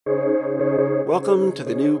Welcome to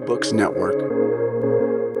the New Books Network.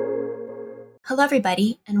 Hello,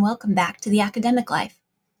 everybody, and welcome back to The Academic Life,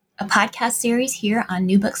 a podcast series here on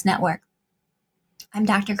New Books Network. I'm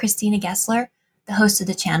Dr. Christina Gessler, the host of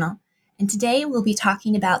the channel, and today we'll be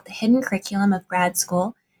talking about the hidden curriculum of grad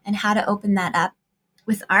school and how to open that up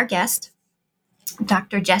with our guest,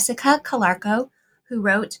 Dr. Jessica Calarco, who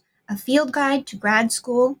wrote A Field Guide to Grad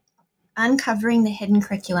School, Uncovering the Hidden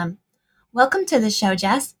Curriculum. Welcome to the show,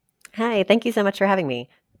 Jess. Hi, thank you so much for having me.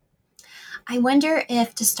 I wonder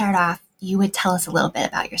if, to start off, you would tell us a little bit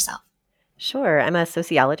about yourself. Sure. I'm a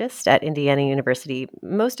sociologist at Indiana University.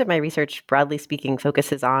 Most of my research, broadly speaking,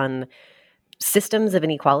 focuses on systems of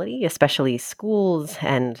inequality, especially schools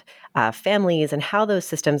and families, and how those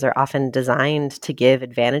systems are often designed to give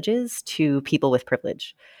advantages to people with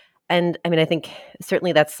privilege. And I mean, I think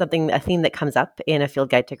certainly that's a theme that comes up in A Field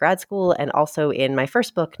Guide to Grad School and also in my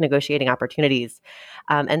first book, Negotiating Opportunities.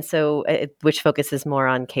 Which focuses more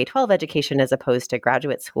on K-12 education as opposed to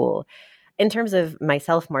graduate school. In terms of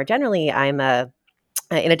myself more generally, I'm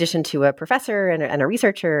in addition to a professor and a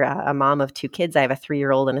researcher, a mom of two kids. I have a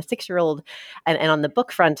 3-year-old and a 6-year-old. And on the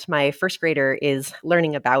book front, my first grader is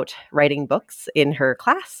learning about writing books in her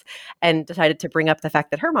class and decided to bring up the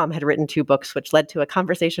fact that her mom had written 2 books, which led to a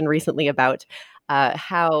conversation recently about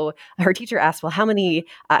how her teacher asked, well, how many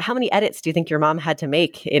edits do you think your mom had to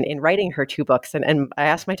make in writing her 2 books? And I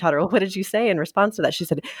asked my daughter, well, what did you say in response to that? She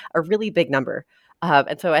said, a really big number.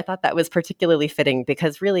 And so I thought that was particularly fitting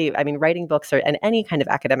because really, I mean, writing books and any kind of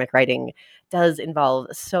academic writing does involve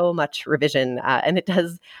so much revision. And it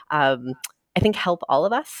does, I think, help all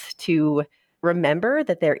of us to remember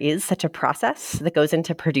that there is such a process that goes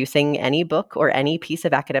into producing any book or any piece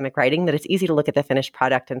of academic writing that it's easy to look at the finished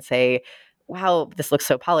product and say, wow, this looks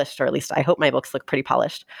so polished, or at least I hope my books look pretty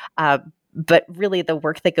polished. But really, the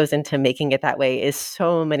work that goes into making it that way is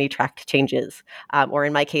so many tracked changes. Or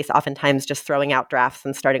in my case, oftentimes just throwing out drafts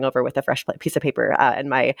and starting over with a fresh piece of paper. And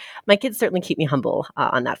my kids certainly keep me humble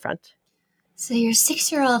on that front. So your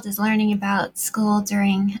 6-year-old is learning about school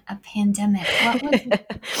during a pandemic.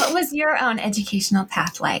 What was your own educational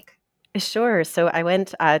path like? Sure. So I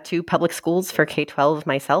went to public schools for K-12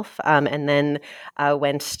 myself, and then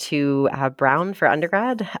went to Brown for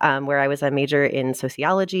undergrad, where I was a major in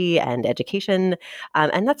sociology and education.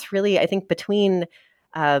 And that's really, I think, between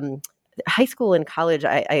high school and college,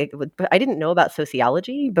 I didn't know about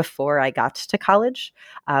sociology before I got to college,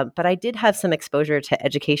 but I did have some exposure to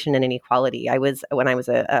education and inequality. When I was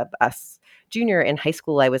a junior in high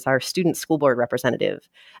school, I was our student school board representative.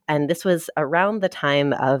 And this was around the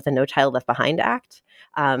time of the No Child Left Behind Act.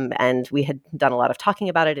 And we had done a lot of talking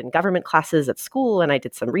about it in government classes at school, and I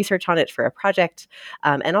did some research on it for a project,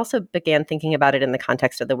 and also began thinking about it in the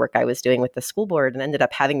context of the work I was doing with the school board, and ended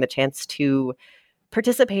up having the chance to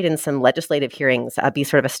participate in some legislative hearings, be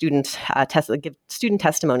sort of a student give student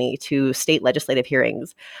testimony to state legislative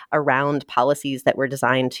hearings around policies that were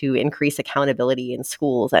designed to increase accountability in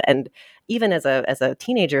schools. And even as a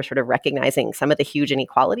teenager, sort of recognizing some of the huge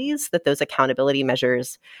inequalities that those accountability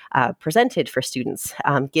measures presented for students,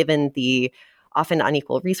 given the often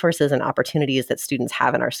unequal resources and opportunities that students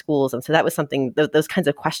have in our schools. And so that was something, those kinds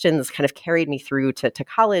of questions kind of carried me through to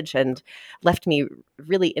college and left me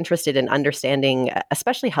really interested in understanding,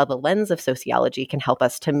 especially how the lens of sociology can help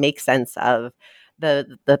us to make sense of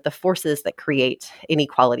the forces that create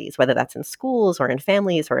inequalities, whether that's in schools or in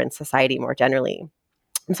families or in society more generally.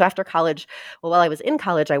 And so after college, while I was in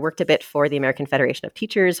college, I worked a bit for the American Federation of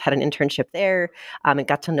Teachers, had an internship there, and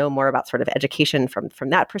got to know more about sort of education from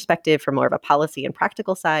that perspective, from more of a policy and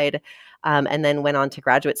practical side, and then went on to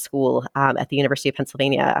graduate school at the University of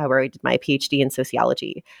Pennsylvania, where I did my PhD in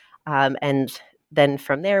sociology. And then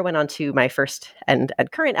from there, went on to my first and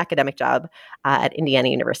current academic job at Indiana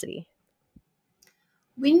University.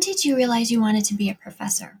 When did you realize you wanted to be a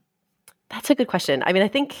professor? That's a good question. I mean, I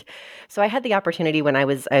think, so I had the opportunity when I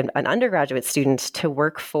was an undergraduate student to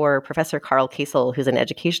work for Professor Carl Kasel, who's an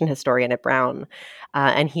education historian at Brown.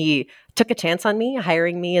 And he took a chance on me,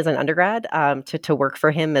 hiring me as an undergrad to work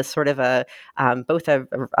for him as sort of both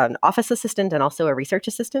an office assistant and also a research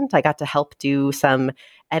assistant. I got to help do some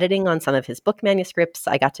editing on some of his book manuscripts.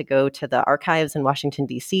 I got to go to the archives in Washington,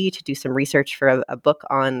 D.C. to do some research for a book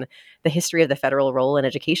on the history of the federal role in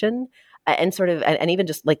education. And even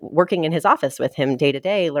just like working in his office with him day to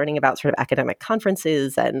day, learning about sort of academic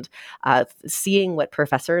conferences and seeing what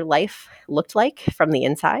professor life looked like from the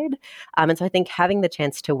inside. And so I think having the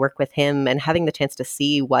chance to work with him and having the chance to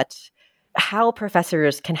see how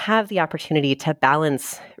professors can have the opportunity to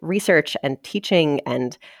balance research and teaching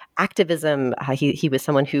and activism. He was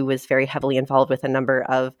someone who was very heavily involved with a number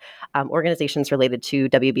of organizations related to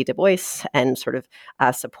W.B. Du Bois and sort of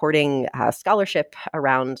supporting scholarship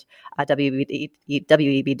around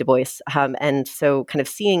W.E.B. Du Bois. And so kind of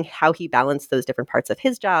seeing how he balanced those different parts of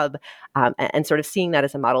his job and sort of seeing that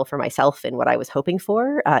as a model for myself in what I was hoping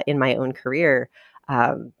for in my own career.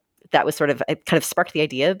 That was sort of, it kind of sparked the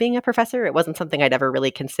idea of being a professor. It wasn't something I'd ever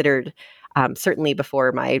really considered, certainly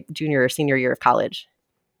before my junior or senior year of college.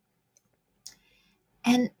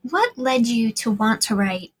 And what led you to want to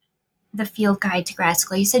write the field guide to grad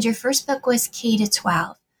school? You said your first book was K to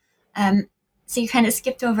 12. So you kind of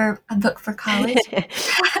skipped over a book for college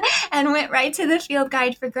and went right to the field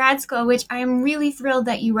guide for grad school, which I'm really thrilled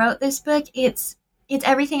that you wrote this book. It's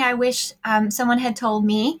everything I wish someone had told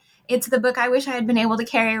me. It's the book I wish I had been able to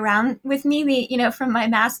carry around with me, from my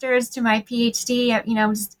master's to my PhD,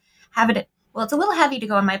 just have it. Well, it's a little heavy to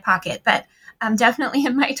go in my pocket, but definitely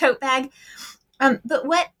in my tote bag. But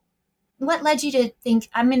what led you to think,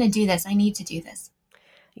 I'm going to do this? I need to do this.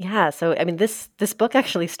 Yeah. So, I mean, this book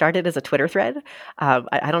actually started as a Twitter thread.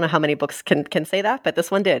 I don't know how many books can say that, but this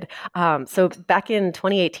one did. So back in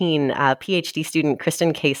 2018, PhD student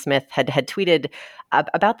Kristen K. Smith had tweeted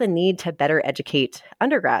about the need to better educate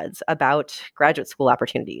undergrads about graduate school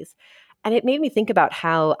opportunities. And it made me think about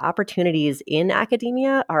how opportunities in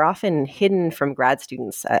academia are often hidden from grad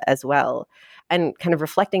students as well. And kind of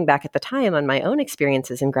reflecting back at the time on my own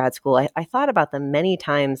experiences in grad school, I thought about the many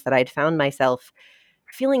times that I'd found myself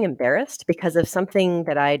feeling embarrassed because of something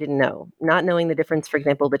that I didn't know, not knowing the difference, for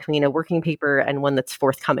example, between a working paper and one that's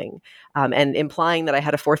forthcoming, and implying that I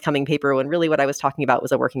had a forthcoming paper when really what I was talking about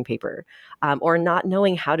was a working paper, or not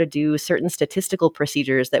knowing how to do certain statistical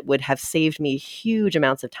procedures that would have saved me huge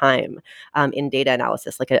amounts of time in data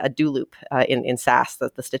analysis, like a do loop in SAS,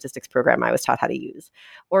 the statistics program I was taught how to use,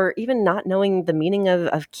 or even not knowing the meaning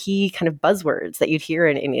of key kind of buzzwords that you'd hear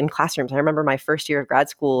in classrooms. I remember my first year of grad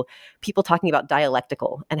school, people talking about dialectical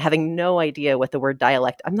and having no idea what the word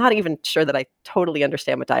dialect. I'm not even sure that I totally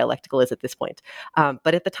understand what dialectical is at this point.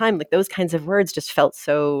 But at the time, like those kinds of words just felt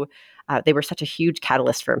so, they were such a huge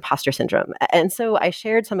catalyst for imposter syndrome. And so I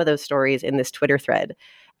shared some of those stories in this Twitter thread.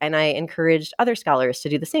 And I encouraged other scholars to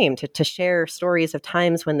do the same, to share stories of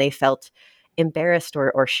times when they felt embarrassed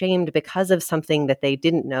or shamed because of something that they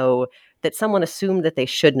didn't know that someone assumed that they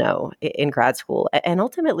should know in grad school. And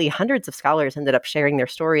ultimately, hundreds of scholars ended up sharing their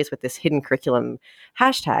stories with this hidden curriculum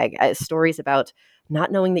hashtag, stories about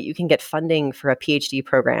not knowing that you can get funding for a PhD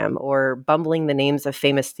program, or bumbling the names of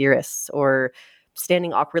famous theorists, or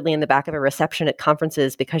standing awkwardly in the back of a reception at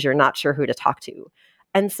conferences because you're not sure who to talk to.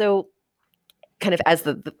 And so kind of as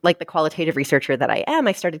the qualitative researcher that I am,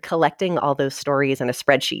 I started collecting all those stories in a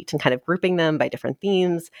spreadsheet and kind of grouping them by different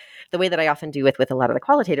themes, the way that I often do with a lot of the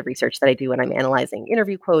qualitative research that I do when I'm analyzing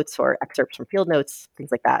interview quotes or excerpts from field notes, things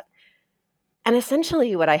like that. And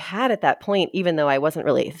essentially what I had at that point, even though I wasn't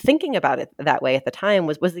really thinking about it that way at the time,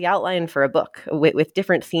 was the outline for a book with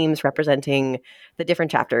different themes representing the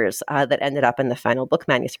different chapters that ended up in the final book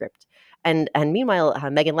manuscript. And meanwhile,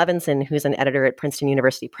 Megan Levinson, who's an editor at Princeton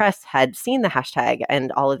University Press, had seen the hashtag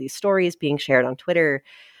and all of these stories being shared on Twitter.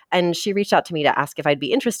 And she reached out to me to ask if I'd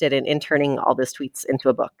be interested in turning all those tweets into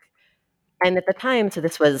a book. And at the time, so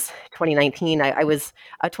this was 2019, I was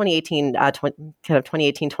 2018,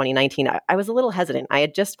 2019, I was a little hesitant. I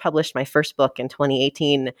had just published my first book in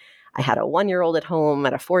 2018. I had a 1-year-old at home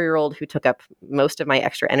and a 4-year-old who took up most of my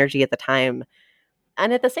extra energy at the time.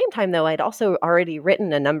 And at the same time, though, I'd also already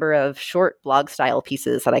written a number of short blog style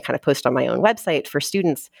pieces that I kind of post on my own website for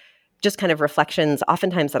students, just kind of reflections,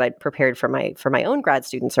 oftentimes that I'd prepared for my own grad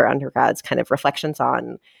students or undergrads, kind of reflections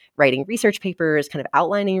on writing research papers, kind of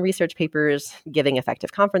outlining research papers, giving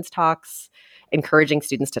effective conference talks, encouraging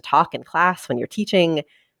students to talk in class when you're teaching.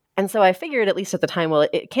 And so I figured, at least at the time, well,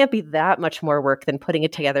 it can't be that much more work than putting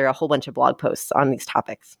it together a whole bunch of blog posts on these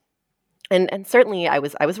topics. And certainly I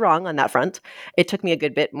was wrong on that front. It took me a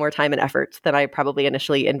good bit more time and effort than I probably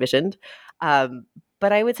initially envisioned.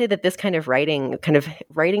 But I would say that this kind of writing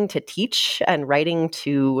to teach and writing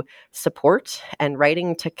to support and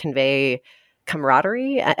writing to convey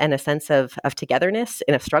camaraderie and a sense of togetherness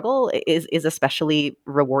in a struggle is especially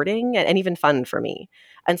rewarding and even fun for me.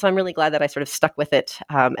 And so I'm really glad that I sort of stuck with it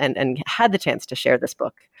and had the chance to share this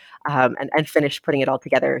book and finish putting it all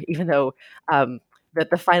together, even though that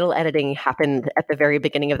the final editing happened at the very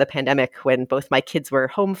beginning of the pandemic when both my kids were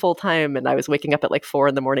home full time and I was waking up at like 4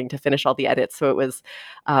 a.m. to finish all the edits. So it was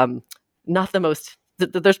not the most,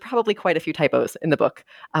 there's probably quite a few typos in the book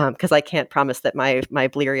because I can't promise that my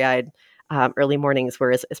bleary-eyed early mornings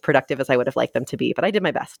were as productive as I would have liked them to be, but I did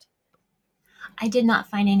my best. I did not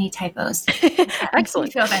find any typos. That makes me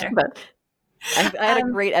Excellent. feel better. But I had a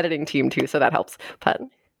great editing team too, so that helps. But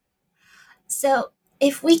So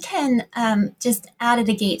if we can just out of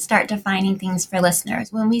the gate start defining things for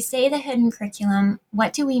listeners, when we say the hidden curriculum,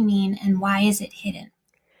 what do we mean and why is it hidden?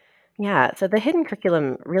 yeah, so the hidden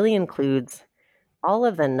curriculum really includes all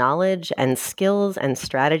of the knowledge and skills and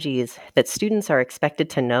strategies that students are expected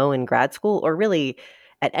to know in grad school or really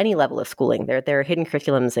at any level of schooling. There are hidden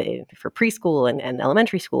curriculums for preschool and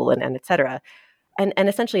elementary school and et cetera. And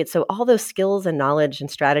essentially, it's so all those skills and knowledge and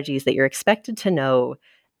strategies that you're expected to know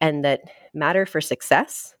and that matter for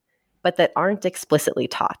success, but that aren't explicitly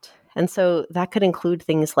taught. And so that could include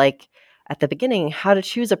things like at the beginning, how to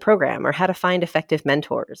choose a program or how to find effective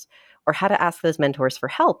mentors or how to ask those mentors for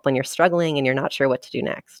help when you're struggling and you're not sure what to do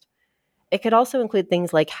next. It could also include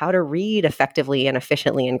things like how to read effectively and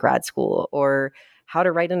efficiently in grad school, or how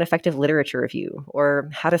to write an effective literature review, or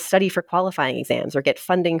how to study for qualifying exams or get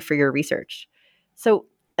funding for your research. So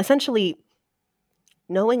essentially,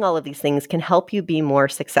 knowing all of these things can help you be more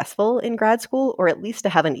successful in grad school, or at least to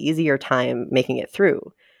have an easier time making it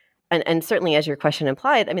through. And certainly, as your question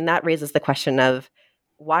implied, I mean, that raises the question of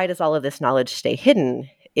why does all of this knowledge stay hidden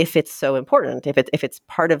if it's so important, if it's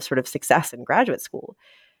part of sort of success in graduate school?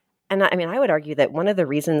 And I mean, I would argue that one of the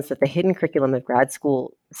reasons that the hidden curriculum of grad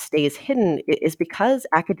school stays hidden is because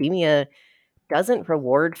academia doesn't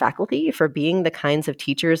reward faculty for being the kinds of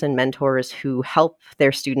teachers and mentors who help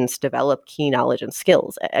their students develop key knowledge and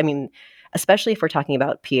skills. I mean, especially if we're talking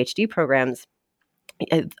about PhD programs,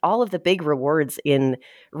 all of the big rewards in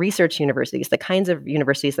research universities, the kinds of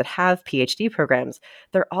universities that have PhD programs,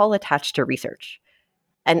 they're all attached to research.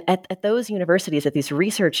 And at those universities, at these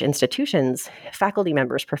research institutions, faculty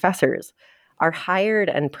members, professors are hired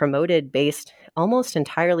and promoted based almost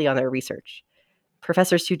entirely on their research.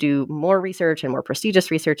 Professors who do more research and more prestigious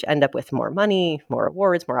research end up with more money, more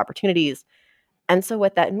awards, more opportunities. And so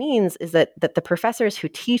what that means is that the professors who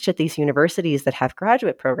teach at these universities that have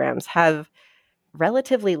graduate programs have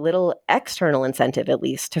relatively little external incentive, at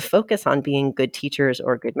least, to focus on being good teachers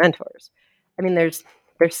or good mentors. I mean, there's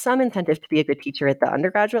some incentive to be a good teacher at the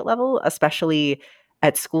undergraduate level, especially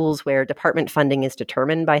at schools where department funding is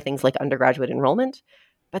determined by things like undergraduate enrollment.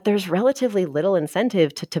 But there's relatively little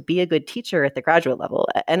incentive to be a good teacher at the graduate level,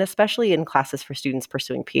 and especially in classes for students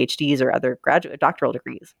pursuing PhDs or other doctoral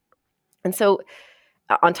degrees. And so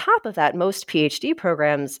on top of that, most PhD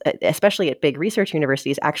programs, especially at big research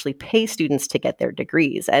universities, actually pay students to get their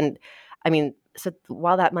degrees. And I mean, so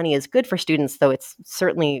while that money is good for students, though it's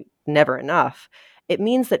certainly never enough, it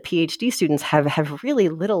means that PhD students have really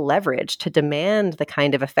little leverage to demand the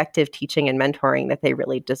kind of effective teaching and mentoring that they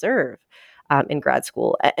really deserve in grad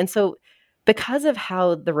school. And so because of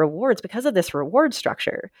this reward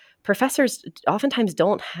structure, professors oftentimes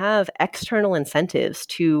don't have external incentives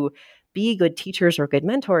to be good teachers or good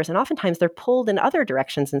mentors, and oftentimes they're pulled in other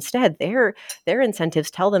directions instead. Their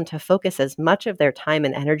incentives tell them to focus as much of their time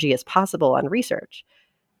and energy as possible on research.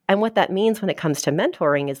 And what that means when it comes to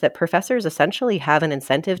mentoring is that professors essentially have an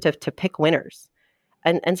incentive to pick winners.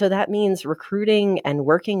 And so that means recruiting and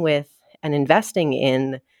working with and investing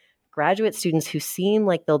in graduate students who seem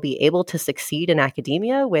like they'll be able to succeed in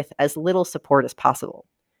academia with as little support as possible.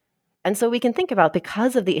 And so we can think about,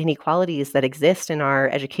 because of the inequalities that exist in our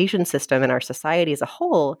education system and our society as a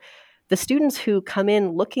whole, the students who come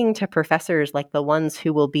in looking to professors like the ones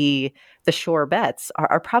who will be the sure bets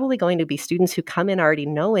are probably going to be students who come in already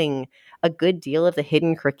knowing a good deal of the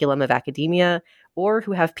hidden curriculum of academia, or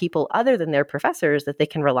who have people other than their professors that they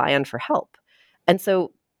can rely on for help. And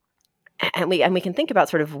so, and we can think about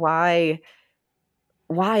sort of why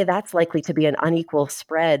that's likely to be an unequal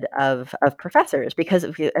spread of professors, because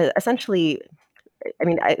essentially, I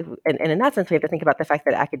mean, and in that sense, we have to think about the fact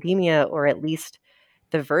that academia, or at least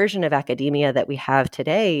the version of academia that we have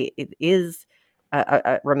today,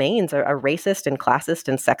 remains a racist and classist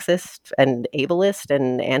and sexist and ableist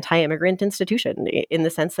and anti-immigrant institution, in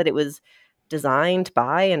the sense that it was designed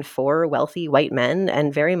by and for wealthy white men,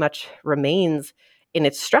 and very much remains in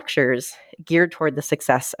its structures geared toward the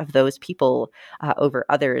success of those people over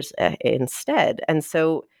others instead. And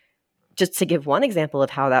so, just to give one example of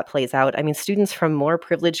how that plays out, I mean, students from more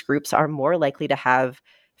privileged groups are more likely to have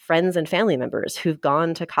friends and family members who've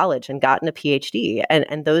gone to college and gotten a PhD.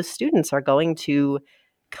 And those students are going to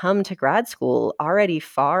come to grad school already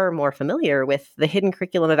far more familiar with the hidden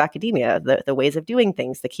curriculum of academia, the ways of doing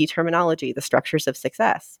things, the key terminology, the structures of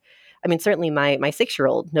success. I mean, certainly my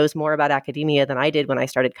 6-year-old knows more about academia than I did when I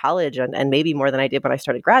started college, and maybe more than I did when I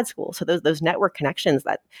started grad school. So those network connections,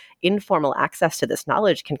 that informal access to this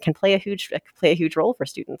knowledge can play a huge role for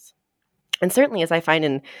students. And certainly, as I find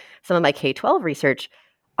in some of my K-12 research,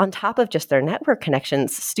 on top of just their network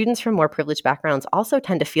connections, students from more privileged backgrounds also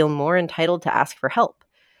tend to feel more entitled to ask for help.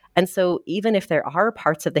 And so even if there are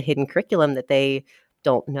parts of the hidden curriculum that they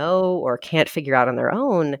don't know or can't figure out on their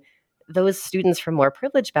own, those students from more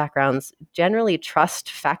privileged backgrounds generally trust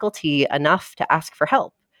faculty enough to ask for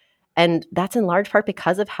help. And that's in large part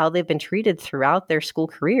because of how they've been treated throughout their school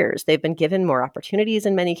careers. They've been given more opportunities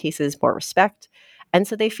in many cases, more respect. And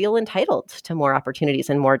so they feel entitled to more opportunities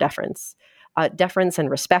and more deference. Deference and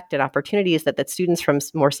respect and opportunities that students from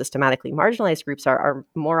more systematically marginalized groups are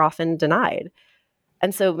more often denied.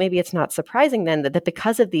 And so maybe it's not surprising then that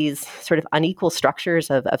because of these sort of unequal structures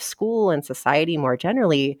of school and society more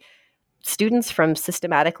generally, students from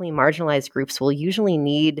systematically marginalized groups will usually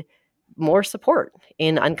need more support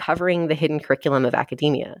in uncovering the hidden curriculum of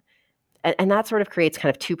academia. And that sort of creates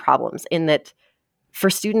kind of two problems in that for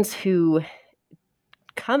students who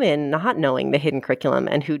come in not knowing the hidden curriculum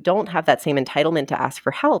and who don't have that same entitlement to ask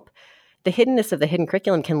for help, the hiddenness of the hidden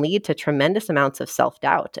curriculum can lead to tremendous amounts of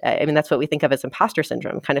self-doubt. I mean, that's what we think of as imposter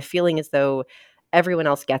syndrome, kind of feeling as though everyone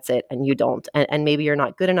else gets it and you don't, and maybe you're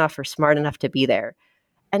not good enough or smart enough to be there.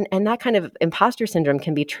 And that kind of imposter syndrome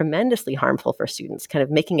can be tremendously harmful for students, kind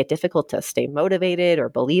of making it difficult to stay motivated or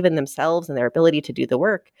believe in themselves and their ability to do the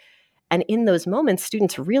work. And in those moments,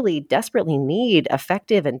 students really desperately need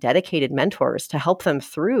effective and dedicated mentors to help them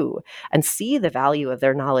through and see the value of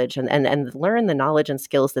their knowledge and learn the knowledge and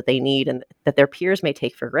skills that they need and that their peers may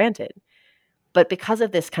take for granted. But because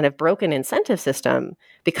of this kind of broken incentive system,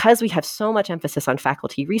 because we have so much emphasis on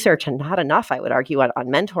faculty research and not enough, I would argue, on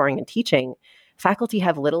mentoring and teaching, faculty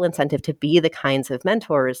have little incentive to be the kinds of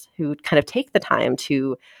mentors who kind of take the time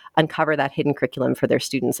to uncover that hidden curriculum for their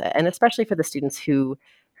students, and especially for the students who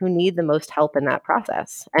need the most help in that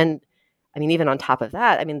process. And I mean, even on top of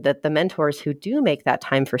that, I mean, the mentors who do make that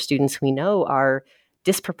time for students we know are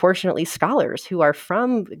disproportionately scholars who are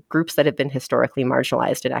from groups that have been historically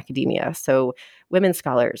marginalized in academia. So women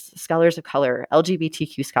scholars, scholars of color,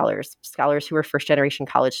 LGBTQ scholars, scholars who are first-generation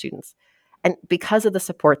college students. And because of the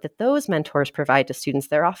support that those mentors provide to students,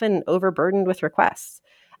 they're often overburdened with requests.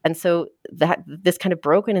 And so that this kind of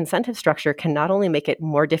broken incentive structure can not only make it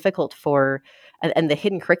more difficult for, and the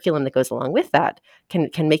hidden curriculum that goes along with that can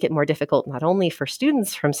make it more difficult not only for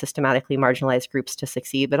students from systematically marginalized groups to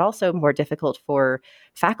succeed, but also more difficult for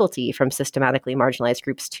faculty from systematically marginalized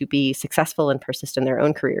groups to be successful and persist in their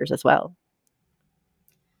own careers as well.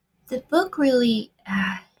 The book really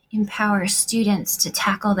empowers students to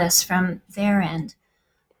tackle this from their end.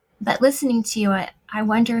 But listening to you, I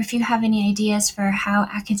wonder if you have any ideas for how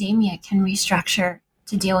academia can restructure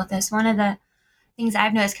to deal with this. One of the things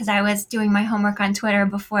I've noticed, because I was doing my homework on Twitter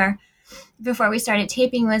before we started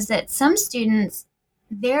taping, was that some students,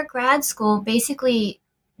 their grad school basically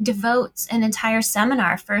devotes an entire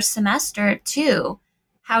seminar first semester to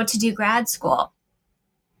how to do grad school.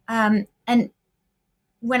 And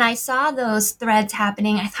when I saw those threads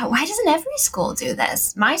happening, I thought, why doesn't every school do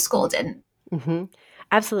this? My school didn't. Mm-hmm.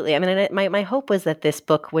 Absolutely. I mean, my hope was that this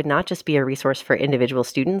book would not just be a resource for individual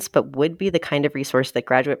students, but would be the kind of resource that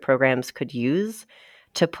graduate programs could use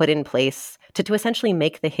to put in place to essentially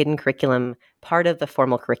make the hidden curriculum part of the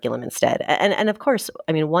formal curriculum instead. And of course,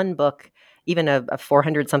 I mean, one book, even a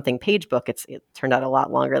 400-something page book, it turned out a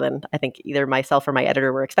lot longer than I think either myself or my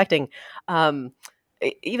editor were expecting.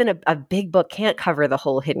 Even a big book can't cover the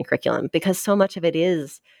whole hidden curriculum because so much of it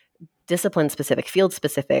is discipline-specific,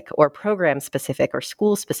 field-specific, or program-specific, or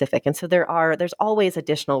school-specific. And so there's always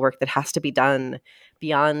additional work that has to be done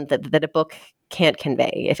beyond that a book can't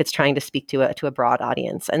convey if it's trying to speak to a broad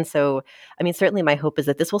audience. And so, I mean, certainly my hope is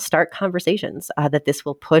that this will start conversations, that this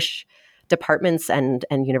will push departments and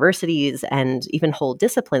universities and even whole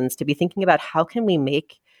disciplines to be thinking about how can we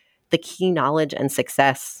make the key knowledge and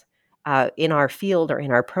success in our field or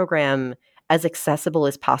in our program as accessible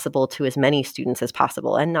as possible to as many students as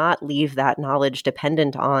possible, and not leave that knowledge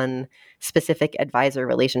dependent on specific advisor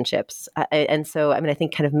relationships. And so, I mean, I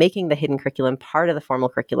think kind of making the hidden curriculum part of the formal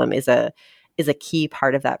curriculum is a key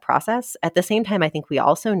part of that process. At the same time, I think we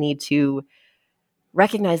also need to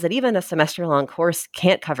recognize that even a semester-long course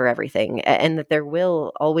can't cover everything, and that there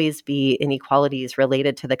will always be inequalities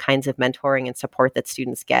related to the kinds of mentoring and support that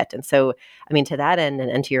students get. And so, I mean, to that end,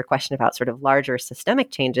 and to your question about sort of larger systemic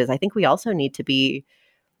changes, I think we also need to be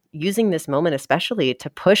using this moment especially to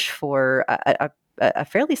push for a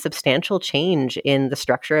fairly substantial change in the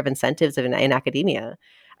structure of incentives in academia.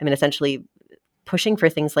 I mean, essentially pushing for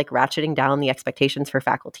things like ratcheting down the expectations for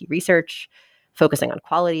faculty research, focusing on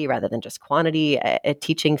quality rather than just quantity,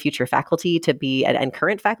 teaching future faculty to be, and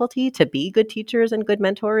current faculty to be good teachers and good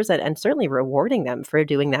mentors, and certainly rewarding them for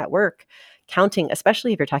doing that work. Counting,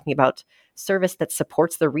 especially if you're talking about service that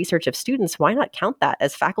supports the research of students, why not count that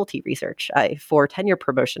as faculty research for tenure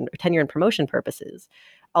and promotion purposes,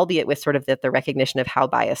 albeit with sort of the recognition of how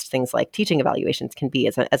biased things like teaching evaluations can be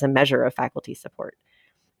as a measure of faculty support.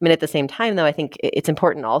 I mean, at the same time, though, I think it's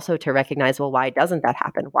important also to recognize, well, why doesn't that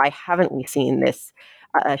happen? Why haven't we seen this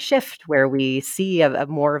shift where we see a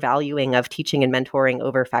more valuing of teaching and mentoring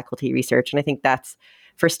over faculty research? And I think that's,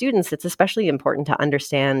 for students, it's especially important to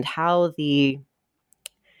understand how the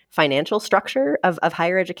financial structure of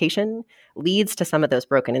higher education leads to some of those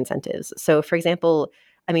broken incentives. So, for example,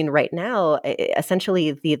 I mean, right now,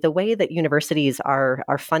 essentially, the way that universities are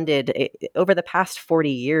funded over the past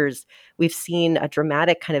 40 years, we've seen a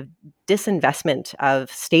dramatic kind of disinvestment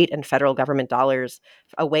of state and federal government dollars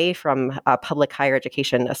away from public higher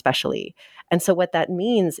education, especially. And so what that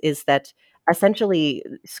means is that essentially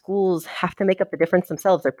schools have to make up the difference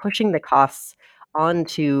themselves. They're pushing the costs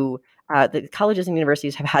onto the colleges and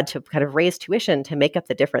universities have had to kind of raise tuition to make up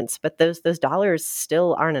the difference, but those dollars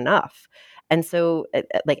still aren't enough. And so,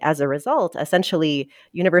 like, as a result, essentially,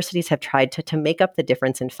 universities have tried to make up the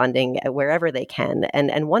difference in funding wherever they can.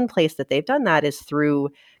 And one place that they've done that is through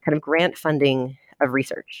kind of grant funding of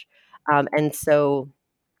research. And so,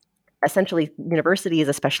 essentially, universities,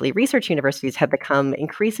 especially research universities, have become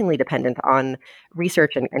increasingly dependent on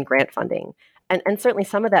research and grant funding. And certainly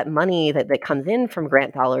some of that money that comes in from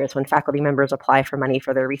grant dollars when faculty members apply for money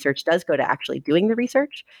for their research does go to actually doing the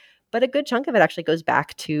research. But a good chunk of it actually goes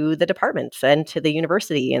back to the departments and to the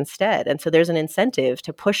university instead. And so there's an incentive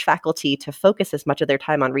to push faculty to focus as much of their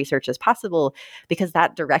time on research as possible, because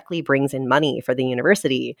that directly brings in money for the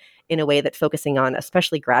university in a way that focusing on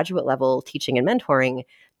especially graduate level teaching and mentoring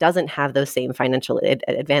doesn't have those same financial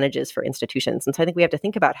advantages for institutions. And so I think we have to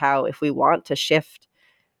think about how, if we want to shift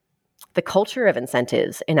the culture of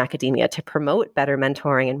incentives in academia to promote better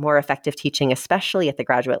mentoring and more effective teaching, especially at the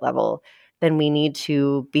graduate level, then we need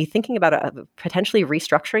to be thinking about potentially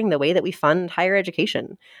restructuring the way that we fund higher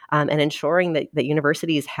education, and ensuring that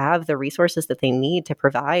universities have the resources that they need to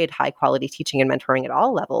provide high quality teaching and mentoring at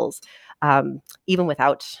all levels, even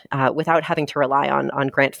without having to rely on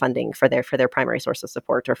grant funding for their primary source of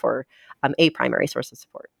support, or for a primary source of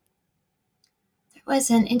support. There was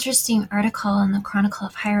an interesting article in the Chronicle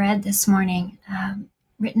of Higher Ed this morning,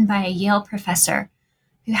 written by a Yale professor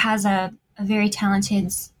who has a very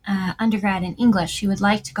talented undergrad in English who would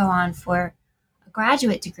like to go on for a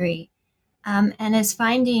graduate degree, and is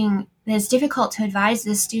finding that it's difficult to advise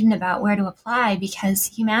this student about where to apply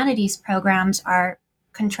because humanities programs are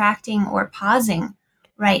contracting or pausing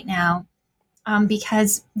right now,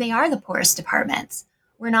 because they are the poorest departments.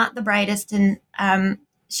 We're not the brightest and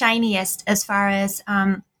shiniest as far as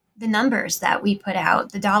the numbers that we put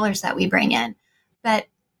out, the dollars that we bring in. But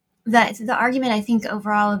the argument, I think,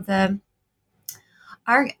 overall of the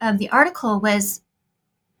article was,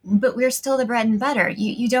 but we're still the bread and butter.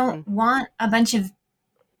 You don't want a bunch of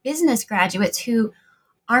business graduates who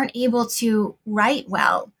aren't able to write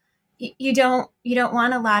well. You don't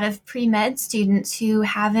want a lot of pre-med students who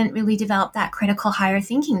haven't really developed that critical higher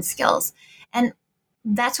thinking skills. And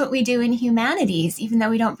that's what we do in humanities, even though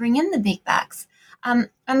we don't bring in the big bucks. And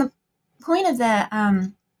the point of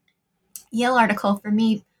the Yale article for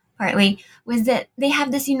me, partly, was that they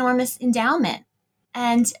have this enormous endowment,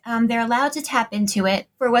 and they're allowed to tap into it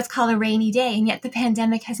for what's called a rainy day, and yet the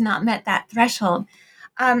pandemic has not met that threshold.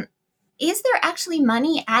 Is there actually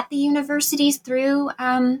money at the universities through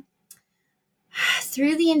the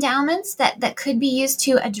endowments that could be used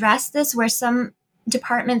to address this, where some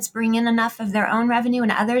departments bring in enough of their own revenue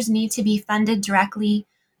and others need to be funded directly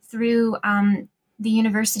through the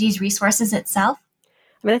university's resources itself?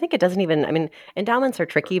 I mean, I think it doesn't even, I mean, endowments are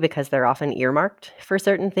tricky because they're often earmarked for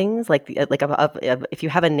certain things. If you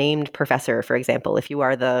have a named professor, for example, if you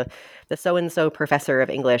are the so-and-so professor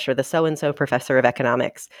of English or the so-and-so professor of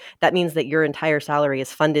economics, that means that your entire salary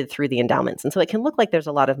is funded through the endowments. And so it can look like there's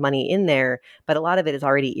a lot of money in there, but a lot of it is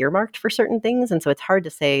already earmarked for certain things. And so it's hard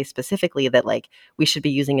to say specifically that, like, we should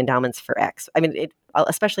be using endowments for X. I mean,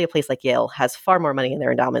 especially a place like Yale has far more money in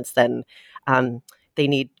their endowments than they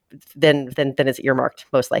need, than is earmarked,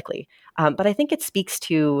 most likely. But I think it speaks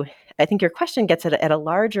to, I think your question gets at a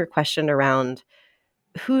larger question around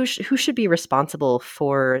who should be responsible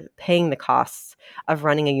for paying the costs of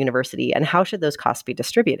running a university, and how should those costs be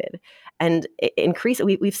distributed? And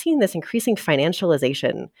we've seen this increasing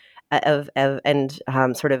financialization of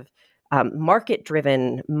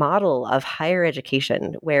market-driven model of higher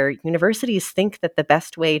education, where universities think that the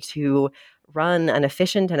best way to run an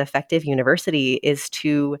efficient and effective university is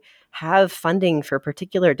to have funding for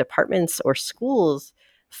particular departments or schools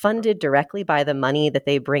funded directly by the money that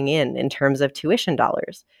they bring in terms of tuition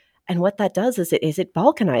dollars. And what that does is it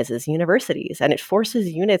balkanizes universities, and it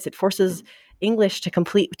forces English to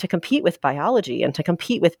compete with biology and to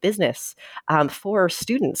compete with business for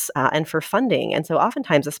students and for funding. And so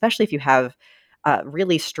oftentimes, especially if you have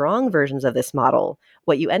really strong versions of this model,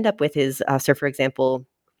 what you end up with is, so for example,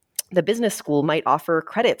 the business school might offer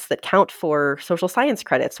credits that count for social science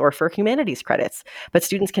credits or for humanities credits, but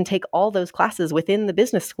students can take all those classes within the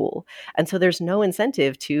business school. And so there's no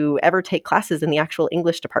incentive to ever take classes in the actual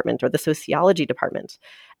English department or the sociology department.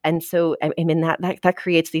 And so, I mean, that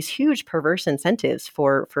creates these huge perverse incentives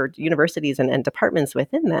for universities and departments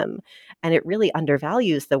within them. And it really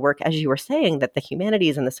undervalues the work, as you were saying, that the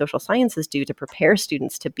humanities and the social sciences do to prepare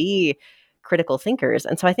students to be critical thinkers.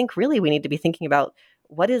 And so I think really we need to be thinking about,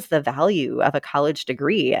 what is the value of a college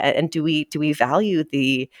degree? And do we value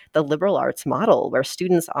the liberal arts model, where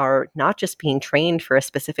students are not just being trained for a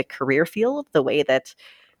specific career field the way that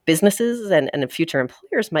businesses and future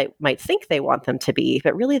employers might think they want them to be,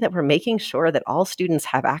 but really that we're making sure that all students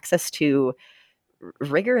have access to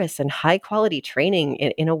rigorous and high quality training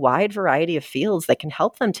in a wide variety of fields that can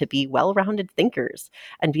help them to be well-rounded thinkers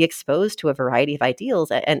and be exposed to a variety of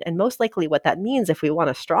ideals. And most likely what that means, if we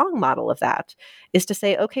want a strong model of that, is to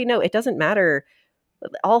say, okay, no, it doesn't matter.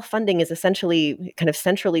 All funding is essentially kind of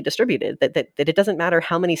centrally distributed, that it doesn't matter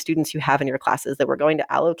how many students you have in your classes, that we're going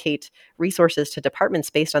to allocate resources to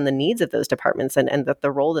departments based on the needs of those departments and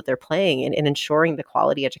the role that they're playing in ensuring the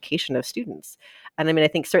quality education of students. And I mean, I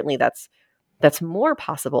think certainly that's more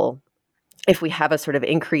possible if we have a sort of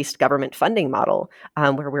increased government funding model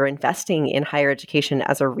where we're investing in higher education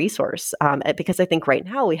as a resource. Because I think right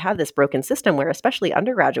now we have this broken system where, especially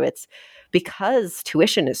undergraduates, because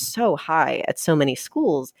tuition is so high at so many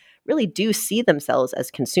schools, really do see themselves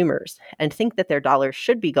as consumers and think that their dollars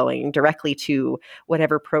should be going directly to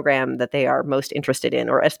whatever program that they are most interested in,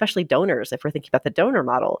 or especially donors. If we're thinking about the donor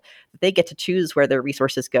model, they get to choose where their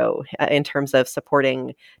resources go in terms of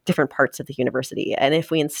supporting different parts of the university. And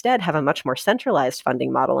if we instead have a much more centralized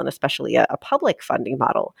funding model, and especially a public funding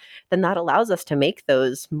model, then that allows us to make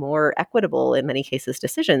those more equitable, in many cases,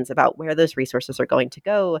 decisions about where those resources are going to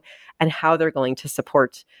go and how they're going to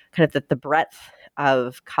support kind of the breadth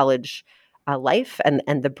of college life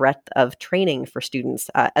and the breadth of training for students,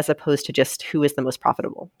 as opposed to just who is the most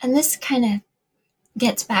profitable. And this kind of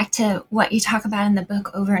gets back to what you talk about in the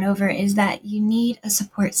book over and over, is that you need a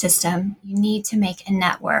support system. You need to make a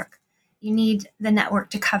network. You need the network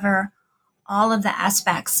to cover all of the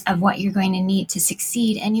aspects of what you're going to need to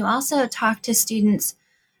succeed. And you also talk to students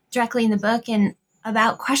directly in the book and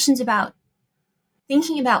about questions about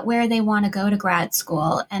thinking about where they want to go to grad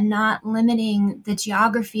school and not limiting the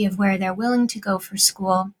geography of where they're willing to go for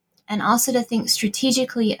school, and also to think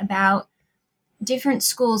strategically about different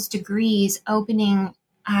schools' degrees opening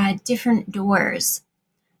different doors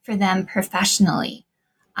for them professionally.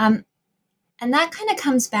 And that kind of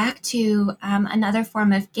comes back to another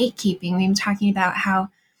form of gatekeeping. We've been talking about how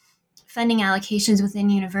funding allocations within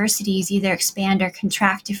universities either expand or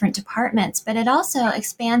contract different departments, but it also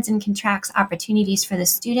expands and contracts opportunities for the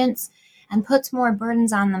students and puts more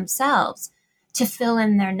burdens on themselves to fill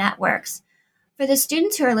in their networks. For the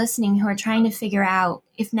students who are listening, who are trying to figure out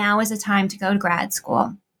if now is a time to go to grad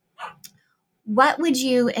school, what would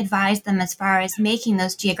you advise them as far as making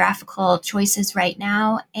those geographical choices right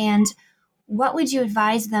now? And what would you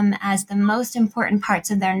advise them as the most important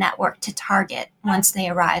parts of their network to target once they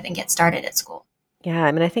arrive and get started at school? Yeah,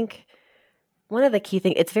 I mean, I think one of the key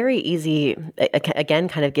things, it's very easy, again,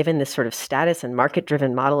 kind of given this sort of status and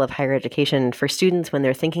market-driven model of higher education, for students when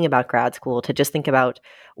they're thinking about grad school to just think about,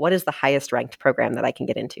 what is the highest ranked program that I can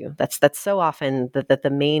get into? That's so often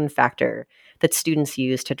the main factor that students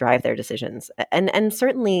use to drive their decisions. And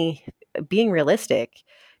certainly, being realistic,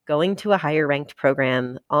 going to a higher ranked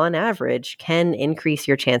program on average can increase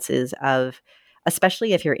your chances of,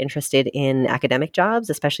 especially if you're interested in academic jobs,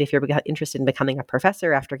 especially if you're interested in becoming a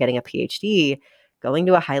professor after getting a PhD, going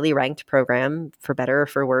to a highly ranked program, for better or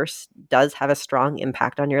for worse, does have a strong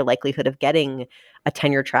impact on your likelihood of getting a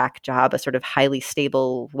tenure track job, a sort of highly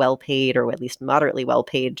stable, well-paid, or at least moderately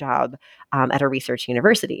well-paid job at a research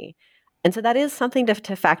university. And so that is something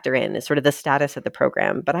to factor in, is sort of the status of the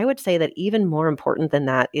program. But I would say that even more important than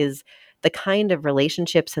that is the kind of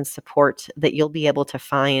relationships and support that you'll be able to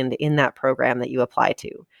find in that program that you apply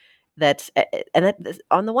to. That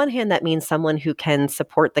on the one hand, that means someone who can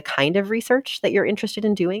support the kind of research that you're interested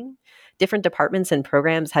in doing. Different departments and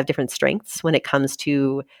programs have different strengths when it comes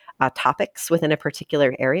to topics within a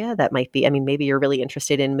particular area. That might be, I mean, maybe you're really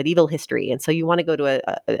interested in medieval history, and so you want to go to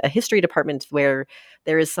a history department where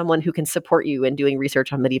there is someone who can support you in doing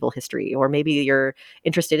research on medieval history. Or maybe you're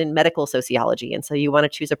interested in medical sociology, and so you want to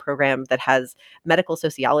choose a program that has medical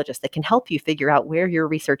sociologists that can help you figure out where your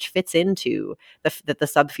research fits into the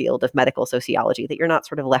subfield of medical sociology, that you're not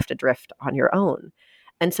sort of left adrift on your own.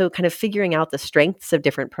 And so kind of figuring out the strengths of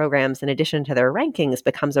different programs in addition to their rankings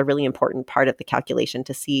becomes a really important part of the calculation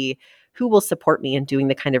to see who will support me in doing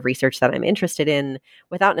the kind of research that I'm interested in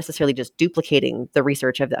without necessarily just duplicating the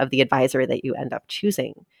research of the advisor that you end up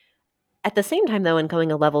choosing. At the same time, though, and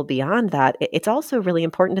going a level beyond that, it's also really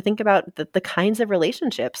important to think about the kinds of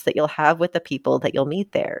relationships that you'll have with the people that you'll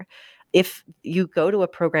meet there. If you go to a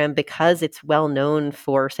program because it's well known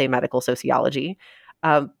for, say, medical sociology,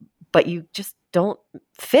 but you just don't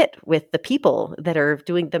fit with the people that are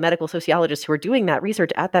doing, the medical sociologists who are doing that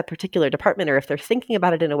research at that particular department, or if they're thinking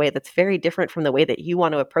about it in a way that's very different from the way that you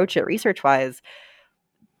want to approach it research-wise,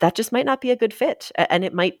 that just might not be a good fit. And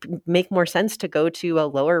it might make more sense to go to a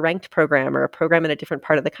lower ranked program or a program in a different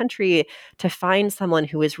part of the country to find someone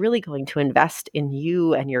who is really going to invest in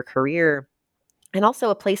you and your career, and also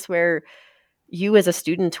a place where you as a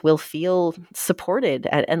student will feel supported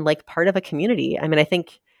and like part of a community. I mean, I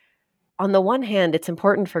think on the one hand, it's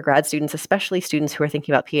important for grad students, especially students who are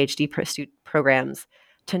thinking about PhD programs,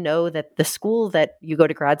 to know that the school that you go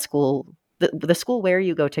to grad school, the school where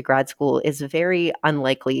you go to grad school is very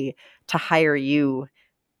unlikely to hire you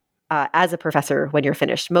as a professor when you're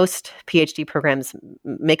finished. Most PhD programs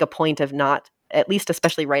make a point of not, at least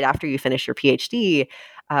especially right after you finish your PhD,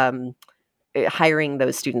 hiring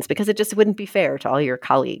those students, because it just wouldn't be fair to all your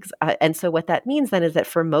colleagues. And so what that means then is that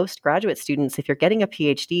for most graduate students, if you're getting a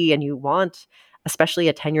PhD and you want especially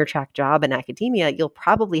a tenure track job in academia, you'll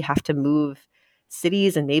probably have to move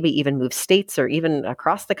cities and maybe even move states or even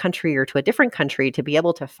across the country or to a different country to be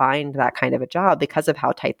able to find that kind of a job because of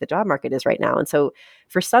how tight the job market is right now. And so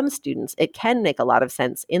for some students, it can make a lot of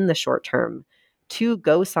sense in the short term to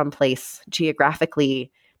go someplace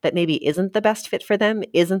geographically that maybe isn't the best fit for them,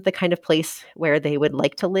 isn't the kind of place where they would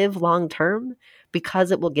like to live long term, because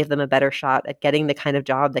it will give them a better shot at getting the kind of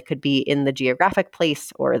job that could be in the geographic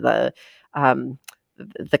place or the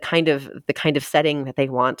kind of setting that they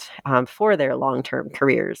want for their long term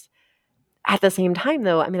careers. At the same time,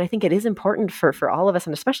 though, I mean, I think it is important for all of us,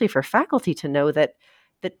 and especially for faculty, to know that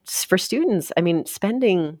for students, I mean,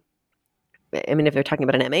 spending, I mean, if they're talking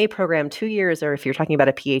about an MA program, 2 years, or if you're talking about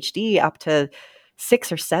a PhD, up to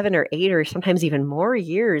 6 or 7 or 8 or sometimes even more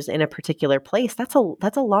years in a particular place, that's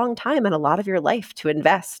a long time and a lot of your life to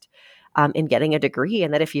invest in getting a degree.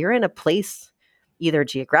 And that if you're in a place, either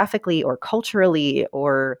geographically or culturally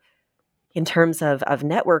or in terms of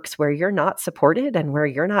networks, where you're not supported and where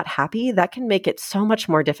you're not happy, that can make it so much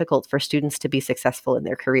more difficult for students to be successful in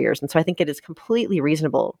their careers. And so I think it is completely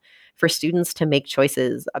reasonable for students to make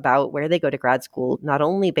choices about where they go to grad school, not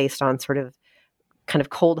only based on sort of kind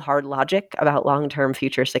of cold, hard logic about long-term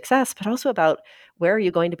future success, but also about where are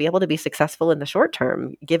you going to be able to be successful in the short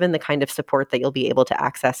term, given the kind of support that you'll be able to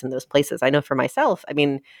access in those places. I know for myself, I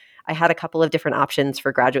mean, I had a couple of different options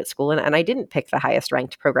for graduate school, and I didn't pick the highest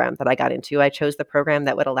ranked program that I got into. I chose the program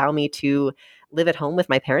that would allow me to live at home with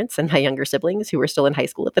my parents and my younger siblings who were still in high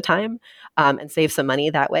school at the time, and save some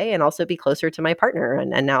money that way, and also be closer to my partner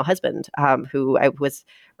and now husband, who I was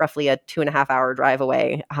roughly a 2.5-hour drive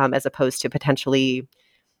away, as opposed to potentially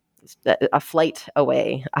a flight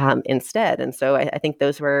away instead. And so I think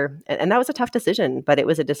those were, and that was a tough decision, but it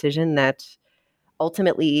was a decision that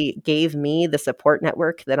ultimately gave me the support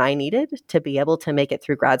network that I needed to be able to make it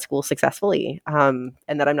through grad school successfully, and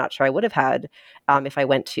that I'm not sure I would have had if I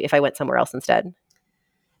went somewhere else instead.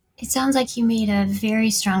 It sounds like you made a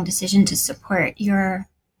very strong decision to support your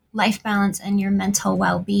life balance and your mental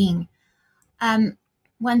well-being.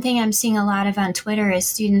 One thing I'm seeing a lot of on Twitter is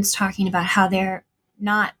students talking about how they're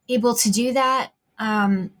not able to do that,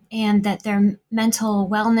 and that their mental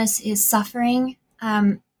wellness is suffering.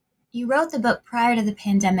 You wrote the book prior to the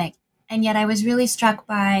pandemic, and yet I was really struck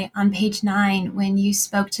by on page 9 when you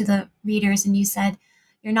spoke to the readers and you said,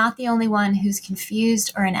 you're not the only one who's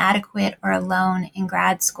confused or inadequate or alone in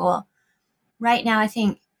grad school. Right now, I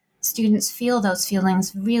think students feel those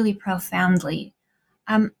feelings really profoundly.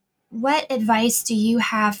 What advice do you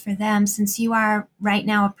have for them, since you are right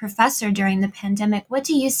now a professor during the pandemic? What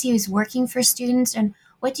do you see as working for students, and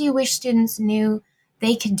what do you wish students knew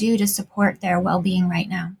they could do to support their well-being right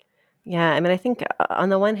now? Yeah, I mean, I think on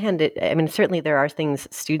the one hand, certainly there are things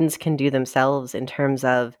students can do themselves in terms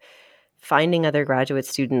of finding other graduate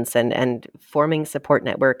students and forming support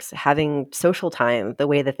networks, having social time the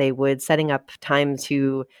way that they would, setting up time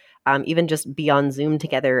to even just be on Zoom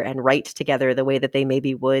together and write together the way that they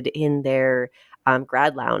maybe would in their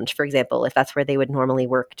grad lounge, for example, if that's where they would normally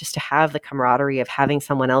work, just to have the camaraderie of having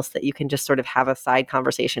someone else that you can just sort of have a side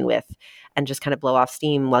conversation with and just kind of blow off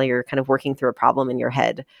steam while you're kind of working through a problem in your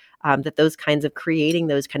head. That those kinds of creating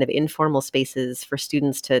those kind of informal spaces for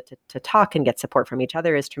students to talk and get support from each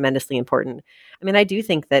other is tremendously important. I mean, I do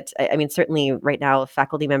think that, certainly right now,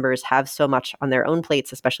 faculty members have so much on their own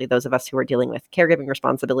plates, especially those of us who are dealing with caregiving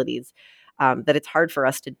responsibilities, that it's hard for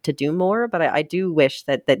us to do more. But I do wish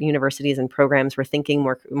that universities and programs were thinking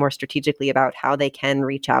more strategically about how they can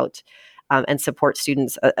reach out and support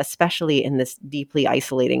students, especially in this deeply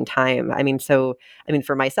isolating time.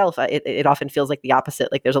 For myself, it often feels like the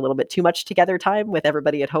opposite. Like there's a little bit too much together time with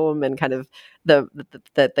everybody at home and kind of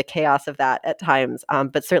the chaos of that at times.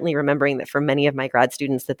 But certainly remembering that for many of my grad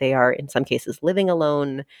students, that they are in some cases living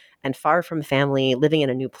alone and far from family, living in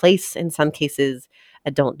a new place in some cases,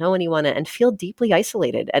 and don't know anyone and feel deeply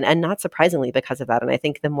isolated, and not surprisingly because of that. And I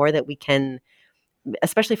think the more that we can,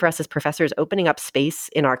 especially for us as professors, opening up space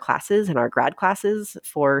in our classes and our grad classes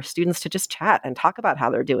for students to just chat and talk about how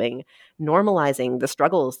they're doing, normalizing the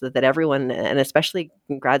struggles that everyone, and especially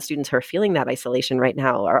grad students who are feeling that isolation right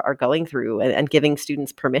now, are going through, and giving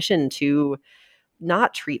students permission to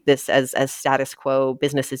not treat this as status quo,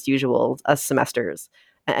 business as usual semesters,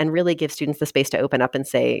 and really give students the space to open up and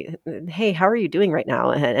say, hey, how are you doing right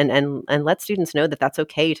now? And let students know that that's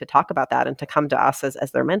okay to talk about that and to come to us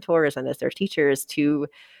as their mentors and as their teachers to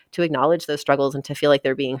acknowledge those struggles and to feel like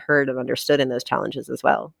they're being heard and understood in those challenges as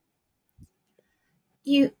well.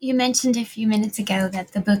 You mentioned a few minutes ago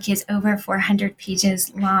that the book is over 400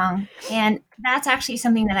 pages long, and that's actually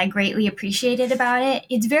something that I greatly appreciated about it.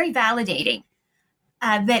 It's very validating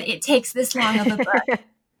that it takes this long of a book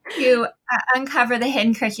to uncover the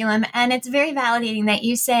hidden curriculum. And it's very validating that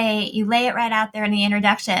you lay it right out there in the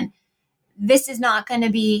introduction. This is not going to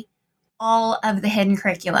be all of the hidden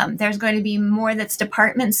curriculum. There's going to be more that's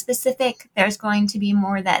department specific. There's going to be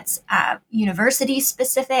more that's university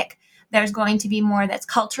specific. There's going to be more that's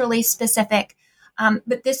culturally specific.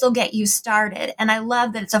 But this will get you started. And I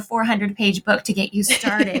love that it's a 400-page book to get you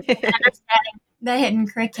started in understanding the hidden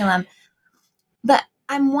curriculum. But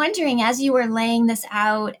I'm wondering, as you were laying this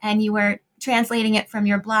out and you were translating it from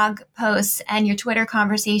your blog posts and your Twitter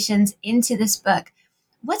conversations into this book,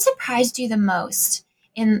 what surprised you the most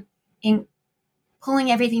in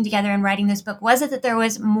pulling everything together and writing this book? Was it that there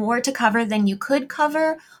was more to cover than you could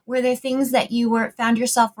cover? Were there things that you found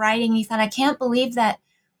yourself writing and you thought, I can't believe that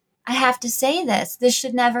I have to say this. This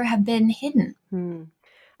should never have been hidden.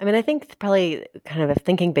 I think probably kind of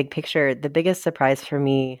thinking big picture, the biggest surprise for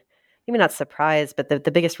me, maybe not surprise, but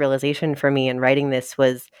the biggest realization for me in writing this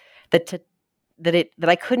was that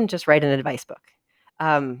I couldn't just write an advice book,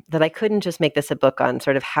 that I couldn't just make this a book on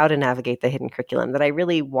sort of how to navigate the hidden curriculum, that I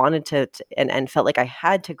really wanted to and felt like I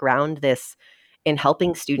had to ground this in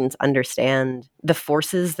helping students understand the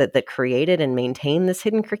forces that created and maintain this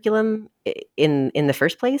hidden curriculum in the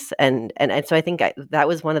first place. And so I think that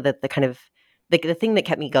was one of the kind of the thing that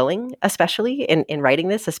kept me going, especially in writing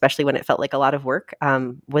this, especially when it felt like a lot of work,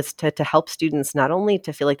 was to help students not only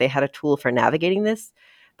to feel like they had a tool for navigating this,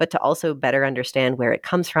 but to also better understand where it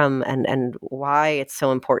comes from and why it's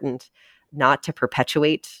so important not to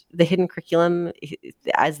perpetuate the hidden curriculum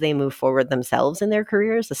as they move forward themselves in their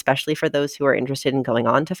careers, especially for those who are interested in going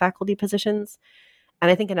on to faculty positions. And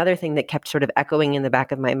I think another thing that kept sort of echoing in the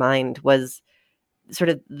back of my mind was sort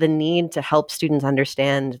of the need to help students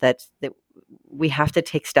understand that we have to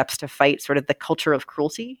take steps to fight sort of the culture of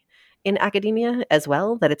cruelty in academia as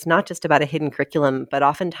well, that it's not just about a hidden curriculum, but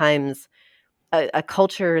oftentimes a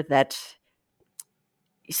culture that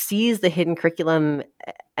sees the hidden curriculum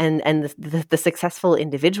and the successful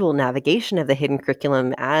individual navigation of the hidden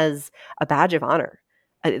curriculum as a badge of honor.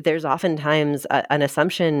 There's oftentimes an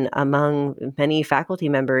assumption among many faculty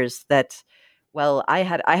members that, well, I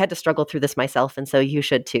had to struggle through this myself, and so you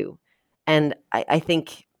should too. And I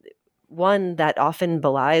think, one, that often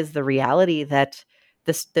belies the reality that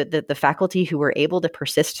the faculty who were able to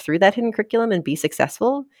persist through that hidden curriculum and be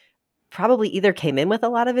successful probably either came in with a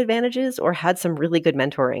lot of advantages or had some really good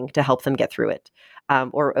mentoring to help them get through it.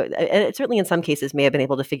 And it certainly in some cases may have been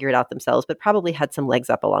able to figure it out themselves, but probably had some legs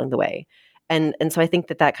up along the way. And so I think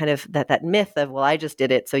that kind of that myth of, well, I just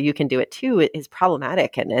did it, so you can do it too, is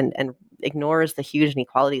problematic and ignores the huge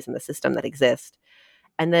inequalities in the system that exist.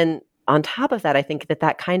 And then on top of that, I think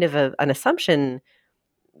that kind of an assumption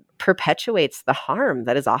perpetuates the harm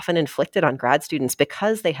that is often inflicted on grad students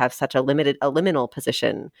because they have such a liminal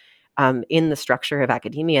position in the structure of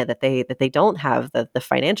academia that they don't have the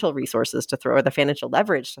financial resources to throw, or the financial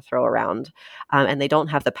leverage to throw around, and they don't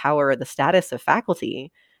have the power or the status of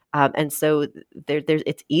faculty. And so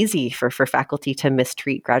it's easy for faculty to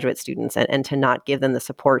mistreat graduate students and to not give them the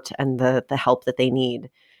support and the help that they need.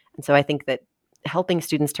 And so I think that helping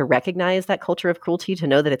students to recognize that culture of cruelty, to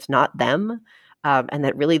know that it's not them, and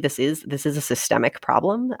that really this is a systemic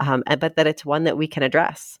problem, but that it's one that we can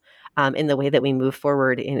address in the way that we move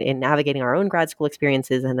forward in navigating our own grad school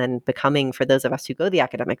experiences, and then becoming, for those of us who go the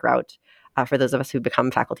academic route, for those of us who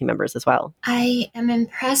become faculty members as well. I am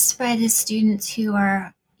impressed by the students who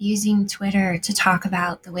are using Twitter to talk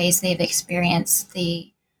about the ways they've experienced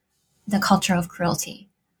the culture of cruelty.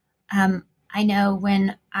 I know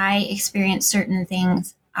when I experienced certain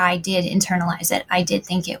things, I did internalize it. I did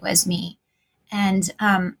think it was me. And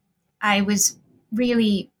I was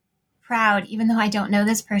really proud, even though I don't know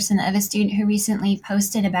this person, of a student who recently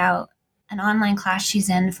posted about an online class she's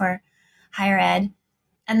in for higher ed.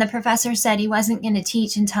 And the professor said he wasn't going to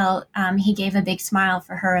teach until he gave a big smile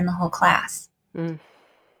for her and the whole class. Mm.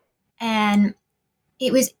 And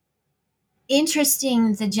it was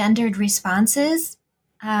interesting, the gendered responses.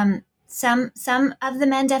 Some of the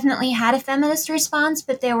men definitely had a feminist response,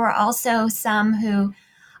 but there were also some who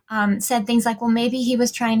said things like, well, maybe he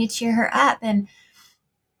was trying to cheer her up. And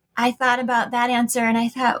I thought about that answer, and I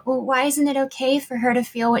thought, well, why isn't it okay for her to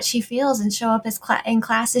feel what she feels and show up in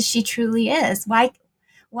class as she truly is? Why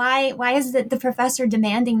is it the professor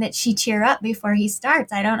demanding that she cheer up before he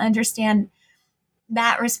starts? I don't understand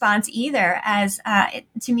that response either, as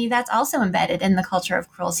to me, that's also embedded in the culture of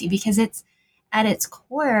cruelty, because it's at its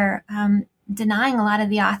core denying a lot of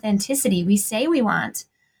the authenticity. We say we want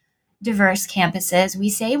diverse campuses. We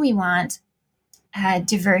say we want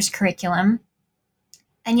diverse curriculum.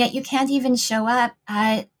 And yet you can't even show up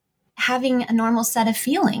having a normal set of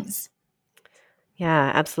feelings.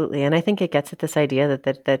 Yeah, absolutely. And I think it gets at this idea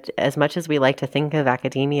that as much as we like to think of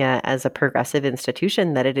academia as a progressive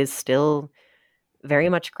institution, that it is still very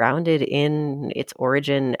much grounded in its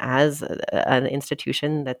origin as an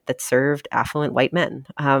institution that served affluent white men.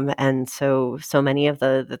 And so many of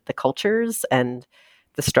the cultures and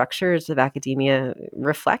the structures of academia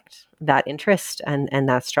reflect that interest and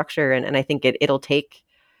that structure. And I think it'll take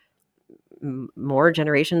more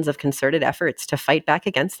generations of concerted efforts to fight back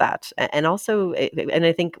against that. And also, and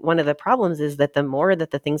I think one of the problems is that the more that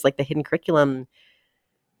the things like the hidden curriculum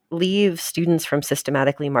leave students from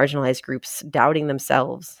systematically marginalized groups doubting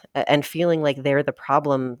themselves and feeling like they're the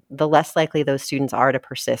problem, the less likely those students are to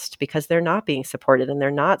persist, because they're not being supported and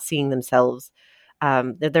they're not seeing themselves.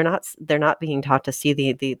 They're not being taught to see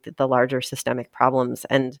the larger systemic problems.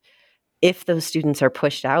 And if those students are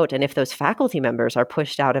pushed out, and if those faculty members are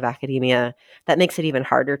pushed out of academia, that makes it even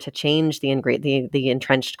harder to change the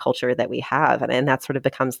entrenched culture that we have. And that sort of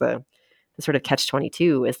becomes the sort of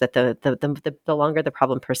catch-22, is that the longer the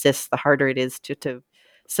problem persists, the harder it is to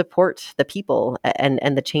support the people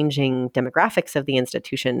and the changing demographics of the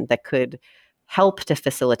institution that could help to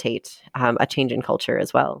facilitate a change in culture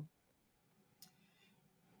as well.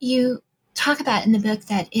 You talk about in the book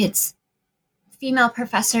that it's female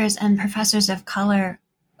professors and professors of color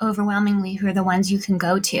overwhelmingly who are the ones you can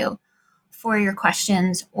go to for your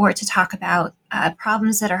questions or to talk about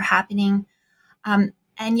problems that are happening.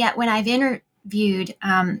 And yet when I've interviewed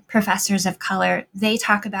professors of color, they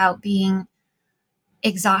talk about being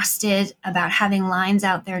exhausted, about having lines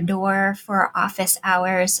out their door for office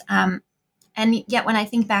hours. And yet when I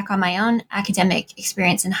think back on my own academic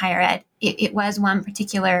experience in higher ed, it was one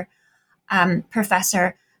particular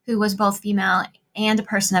professor who was both female and a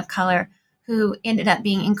person of color who ended up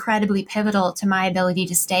being incredibly pivotal to my ability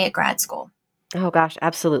to stay at grad school. Oh, gosh,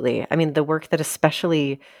 absolutely. I mean, the work that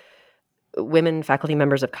especially women faculty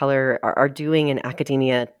members of color are doing in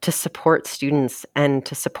academia to support students and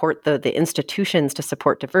to support the institutions, to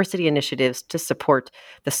support diversity initiatives, to support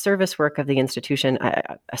the service work of the institution,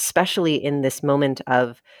 especially in this moment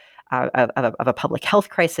of a public health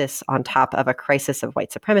crisis on top of a crisis of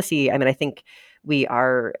white supremacy. I mean, I think we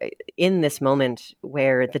are in this moment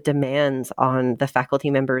where the demands on the faculty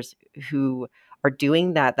members who are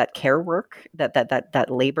doing that care work, that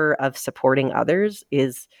labor of supporting others,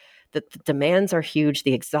 is that the demands are huge.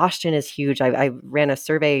 The exhaustion is huge. I ran a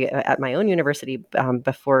survey at my own university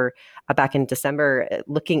back in December,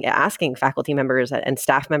 asking faculty members and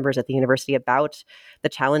staff members at the university about the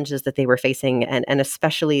challenges that they were facing, and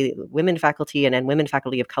especially women faculty and women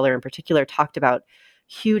faculty of color in particular talked about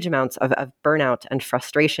huge amounts of burnout and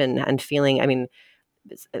frustration and feeling. I mean,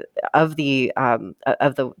 of the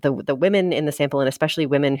women in the sample, and especially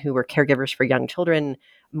women who were caregivers for young children,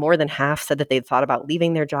 more than half said that they'd thought about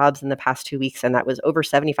leaving their jobs in the past 2 weeks, and that was over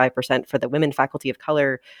 75% for the women faculty of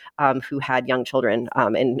color who had young children,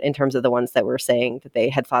 in terms of the ones that were saying that they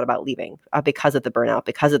had thought about leaving because of the burnout,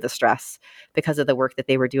 because of the stress, because of the work that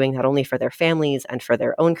they were doing, not only for their families and for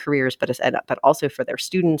their own careers, but also for their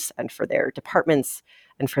students and for their departments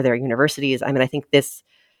and for their universities. I mean, I think this,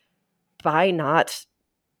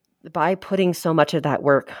 by putting so much of that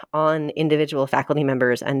work on individual faculty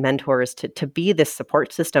members and mentors to be this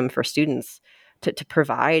support system for students, to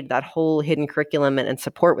provide that whole hidden curriculum and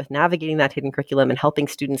support with navigating that hidden curriculum and helping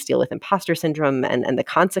students deal with imposter syndrome and the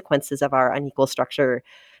consequences of our unequal structure,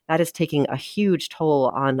 that is taking a huge toll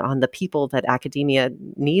on the people that academia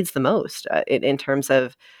needs the most in terms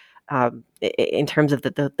of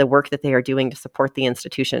the work that they are doing to support the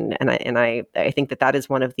institution. And I think that is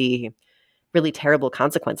one of the really terrible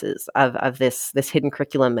consequences of this hidden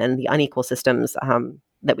curriculum and the unequal systems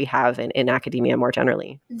that we have in academia more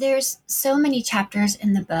generally. There's so many chapters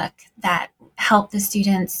in the book that help the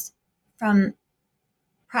students from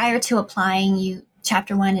prior to applying.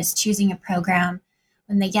 Chapter 1 is choosing a program.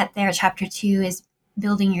 When they get there, chapter 2 is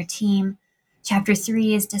building your team. Chapter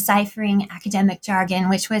 3 is deciphering academic jargon,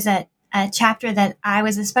 which was a chapter that I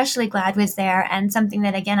was especially glad was there, and something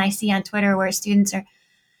that, again, I see on Twitter where students are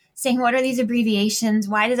saying, what are these abbreviations?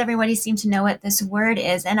 Why does everybody seem to know what this word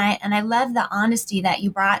is? And I love the honesty that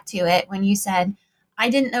you brought to it when you said, I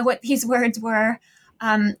didn't know what these words were,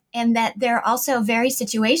 and that they're also very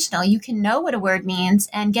situational. You can know what a word means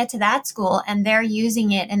and get to that school and they're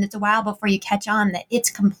using it, and it's a while before you catch on that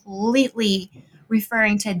it's completely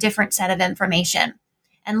referring to a different set of information.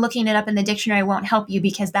 And looking it up in the dictionary won't help you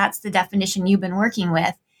because that's the definition you've been working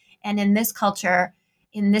with. And in this culture,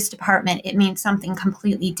 in this department, it means something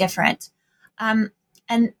completely different.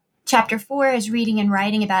 And chapter 4 is reading and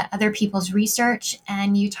writing about other people's research.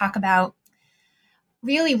 And you talk about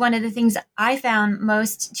really one of the things I found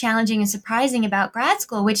most challenging and surprising about grad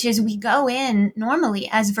school, which is we go in normally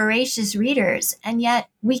as voracious readers, and yet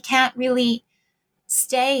we can't really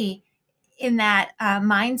stay in that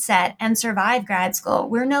mindset and survive grad school.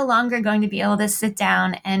 We're no longer going to be able to sit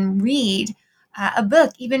down and read a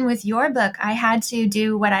book. Even with your book, I had to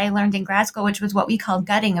do what I learned in grad school, which was what we call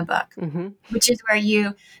gutting a book, which is where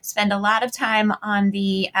you spend a lot of time on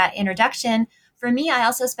the introduction. For me, I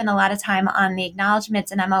also spend a lot of time on the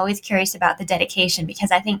acknowledgments, and I'm always curious about the dedication because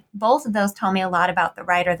I think both of those tell me a lot about the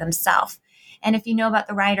writer themselves. And if you know about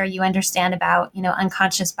the writer, you understand about,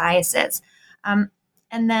 unconscious biases. And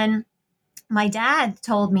then my dad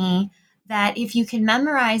told me that if you can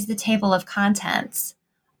memorize the table of contents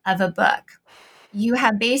of a book, you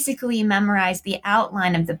have basically memorized the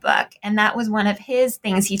outline of the book. And that was one of his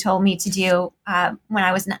things he told me to do when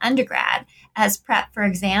I was an undergrad as prep for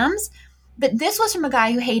exams. But this was from a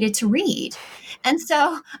guy who hated to read. And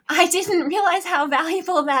so I didn't realize how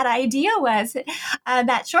valuable that idea was,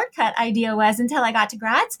 that shortcut idea was, until I got to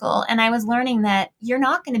grad school. And I was learning that you're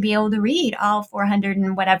not going to be able to read all 400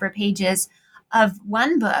 and whatever pages of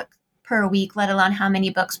one book per week, let alone how many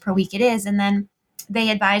books per week it is. And then they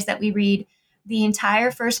advise that we read the entire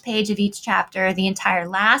first page of each chapter, the entire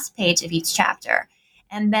last page of each chapter.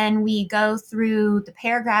 And then we go through the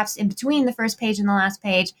paragraphs in between the first page and the last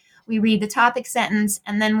page. We read the topic sentence,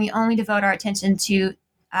 and then we only devote our attention to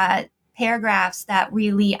paragraphs that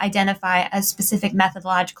really identify a specific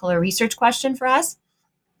methodological or research question for us.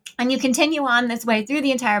 And you continue on this way through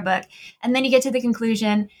the entire book, and then you get to the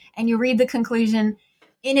conclusion, and you read the conclusion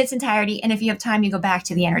in its entirety. And if you have time, you go back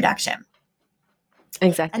to the introduction.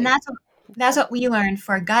 Exactly. And that's what we learned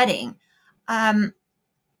for gutting.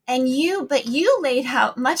 But you laid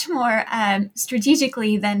out much more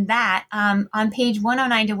strategically than that. On page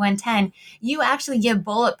 109 to 110, you actually give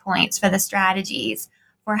bullet points for the strategies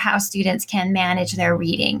for how students can manage their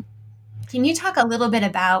reading. Can you talk a little bit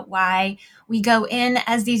about why we go in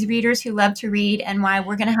as these readers who love to read and why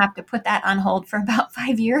we're going to have to put that on hold for about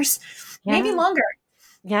 5 years, maybe longer?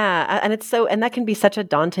 Yeah. And that can be such a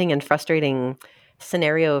daunting and frustrating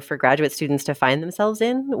scenario for graduate students to find themselves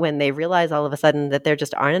in when they realize all of a sudden that there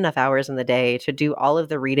just aren't enough hours in the day to do all of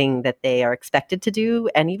the reading that they are expected to do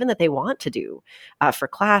and even that they want to do for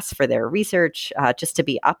class, for their research, just to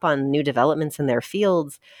be up on new developments in their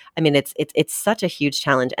fields. I mean, it's such a huge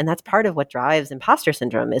challenge. And that's part of what drives imposter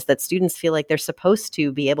syndrome, is that students feel like they're supposed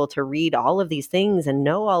to be able to read all of these things and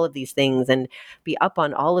know all of these things and be up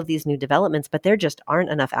on all of these new developments, but there just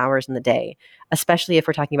aren't enough hours in the day, especially if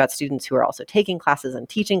we're talking about students who are also taking classes classes and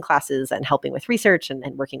teaching classes and helping with research and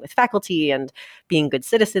working with faculty and being good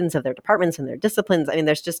citizens of their departments and their disciplines. I mean,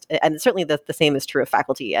 there's just, and certainly the same is true of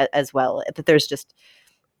faculty as well, that there's just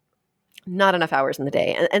not enough hours in the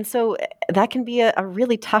day. And so that can be a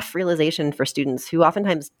really tough realization for students who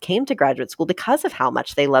oftentimes came to graduate school because of how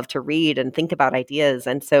much they love to read and think about ideas.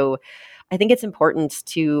 And so I think it's important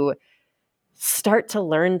to start to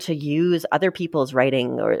learn to use other people's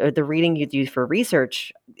writing or the reading you do for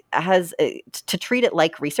research to treat it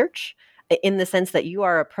like research, in the sense that you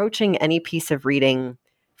are approaching any piece of reading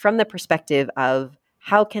from the perspective of,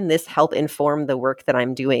 how can this help inform the work that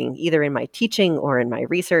I'm doing, either in my teaching or in my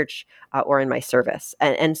research or in my service?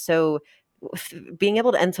 And so being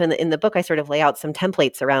able to, and so in the book, I sort of lay out some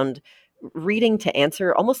templates around reading to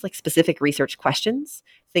answer almost like specific research questions.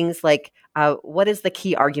 Things like, what is the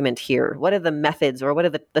key argument here? What are the methods, or what are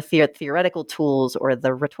the theoretical tools or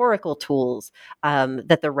the rhetorical tools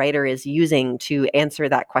that the writer is using to answer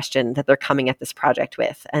that question that they're coming at this project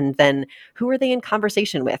with? And then who are they in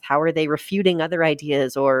conversation with? How are they refuting other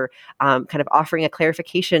ideas or kind of offering a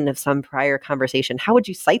clarification of some prior conversation? How would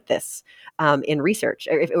you cite this in research?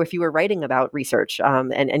 Or if you were writing about research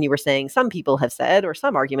and you were saying some people have said, or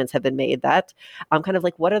some arguments have been made that, kind of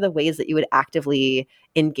like, what are the ways that you would actively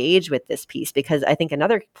engage with this piece? Because I think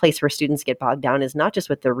another place where students get bogged down is not just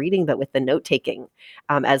with the reading, but with the note taking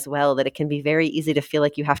as well, that it can be very easy to feel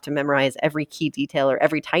like you have to memorize every key detail or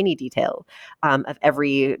every tiny detail of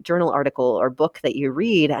every journal article or book that you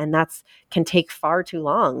read. And that's can take far too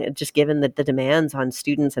long, just given the demands on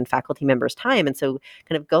students and faculty members' time. And so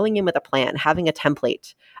kind of going in with a plan, having a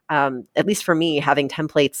template, at least for me, having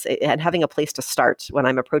templates and having a place to start when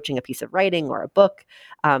I'm approaching a piece of writing or a book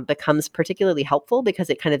becomes particularly helpful, because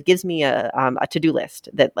it kind of gives me a to-do list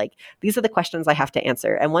that, like, these are the questions I have to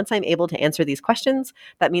answer. And once I'm able to answer these questions,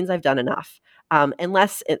 that means I've done enough.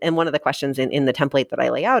 Unless, and one of the questions in the template that I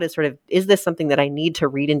lay out is sort of, is this something that I need to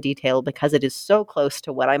read in detail because it is so close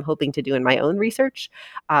to what I'm hoping to do in my own research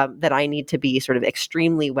that I need to be sort of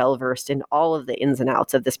extremely well-versed in all of the ins and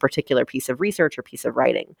outs of this particular piece of research or piece of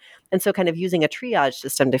writing? And so kind of using a triage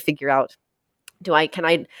system to figure out, can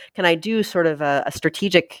I do sort of a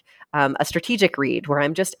strategic read where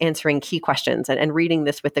I'm just answering key questions and reading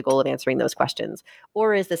this with the goal of answering those questions?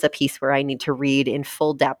 Or is this a piece where I need to read in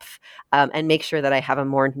full depth and make sure that I have a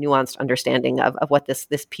more nuanced understanding of what this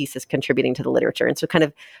piece is contributing to the literature? And so kind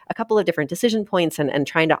of a couple of different decision points and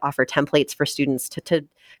trying to offer templates for students to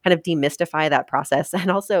kind of demystify that process, and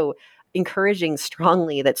also encouraging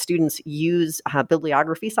strongly that students use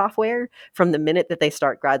bibliography software from the minute that they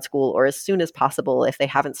start grad school, or as soon as possible if they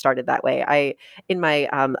haven't started that way. In my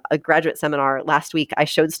a graduate seminar last week, I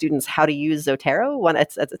showed students how to use Zotero.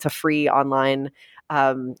 It's a free online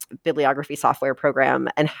bibliography software program,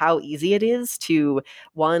 and how easy it is to,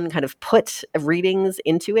 one, kind of put readings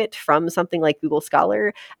into it from something like Google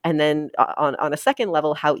Scholar, and then on a second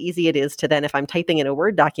level, how easy it is to then, if I'm typing in a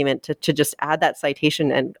Word document, to just add that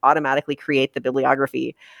citation and automatically create the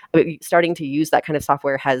bibliography. I mean, starting to use that kind of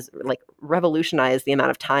software has like revolutionized the amount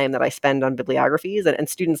of time that I spend on bibliographies, and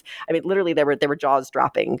students, I mean, literally there were jaws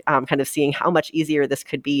dropping, kind of seeing how much easier this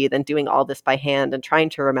could be than doing all this by hand and trying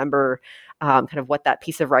to remember kind of what that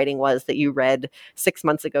piece of writing was that you read 6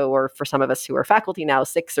 months ago, or for some of us who are faculty now,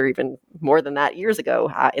 6 or even more than that years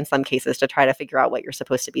ago, in some cases, to try to figure out what you're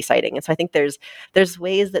supposed to be citing. And so I think there's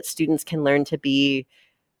ways that students can learn to be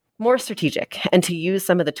more strategic and to use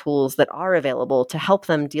some of the tools that are available to help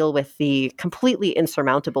them deal with the completely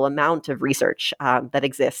insurmountable amount of research that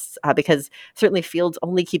exists, because certainly fields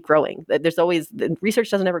only keep growing. There's always,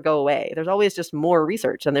 research doesn't ever go away. There's always just more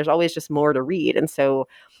research, and there's always just more to read. And so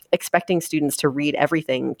expecting students to read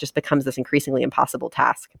everything just becomes this increasingly impossible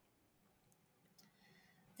task.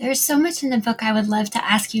 There's so much in the book I would love to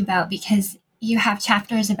ask you about, because you have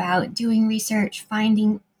chapters about doing research,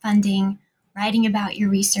 finding funding, writing about your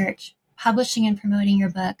research, publishing and promoting your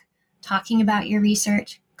book, talking about your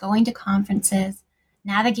research, going to conferences,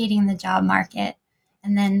 navigating the job market,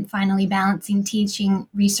 and then finally balancing teaching,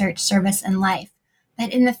 research, service, and life.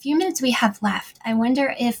 But in the few minutes we have left, I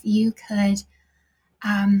wonder if you could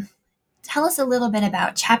tell us a little bit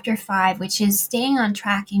about Chapter 5, which is staying on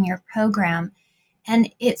track in your program.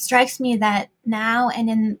 And it strikes me that now and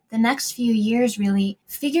in the next few years, really,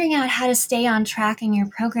 figuring out how to stay on track in your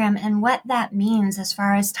program and what that means as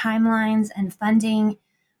far as timelines and funding.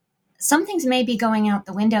 Some things may be going out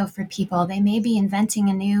the window for people. They may be inventing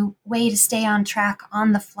a new way to stay on track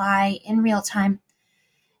on the fly in real time.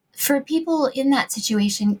 For people in that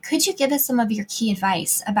situation, could you give us some of your key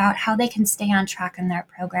advice about how they can stay on track in their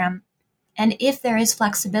program? And if there is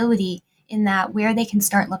flexibility in that, where they can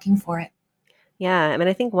start looking for it? Yeah, I mean,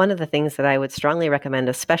 I think one of the things that I would strongly recommend,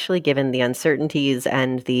 especially given the uncertainties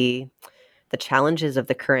and the challenges of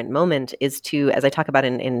the current moment, is to, as I talk about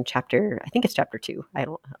in chapter, I think it's chapter 2, I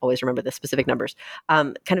don't always remember the specific numbers,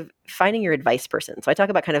 kind of finding your advice person. So I talk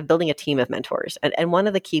about kind of building a team of mentors. And one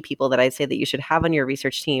of the key people that I'd say that you should have on your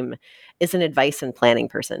research team is an advice and planning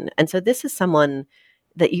person. And so this is someone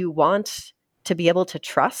that you want to be able to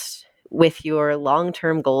trust with your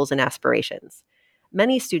long-term goals and aspirations.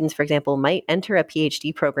 Many students, for example, might enter a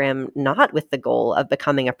PhD program not with the goal of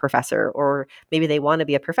becoming a professor, or maybe they want to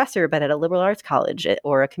be a professor, but at a liberal arts college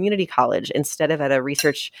or a community college instead of at a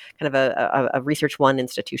research, kind of a research one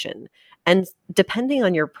institution. And depending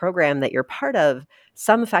on your program that you're part of,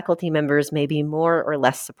 some faculty members may be more or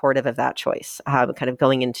less supportive of that choice, kind of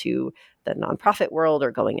going into the nonprofit world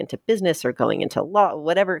or going into business or going into law,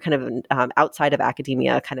 whatever kind of outside of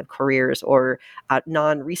academia kind of careers or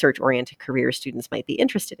non-research oriented careers students might be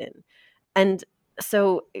interested in. And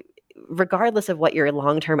so regardless of what your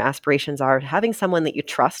long-term aspirations are, having someone that you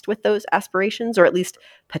trust with those aspirations, or at least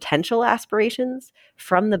potential aspirations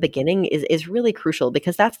from the beginning, is really crucial,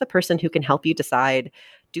 because that's the person who can help you decide,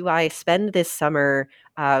 do I spend this summer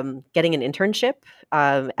getting an internship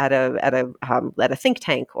at a think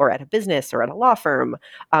tank or at a business or at a law firm,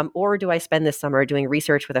 or do I spend this summer doing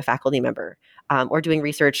research with a faculty member, or doing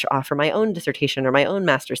research for my own dissertation or my own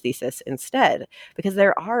master's thesis instead? Because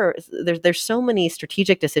there's so many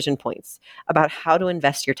strategic decision points about how to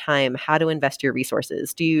invest your time, how to invest your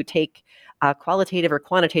resources. Do you take qualitative or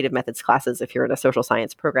quantitative methods classes if you're in a social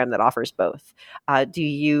science program that offers both? Do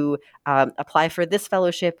you apply for this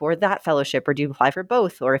fellowship or that fellowship, or do you apply for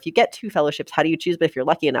both? Or if you get 2 fellowships, how do you choose? But if you're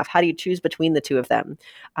lucky enough, how do you choose between the 2 of them?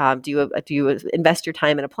 Do you invest your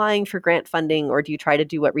time in applying for grant funding, or do you try to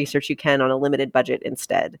do what research you can on a limited budget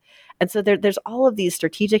instead? And so there's all of these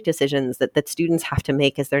strategic decisions that students have to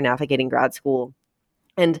make as they're navigating grad school.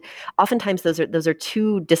 And oftentimes those are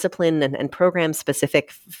too discipline and program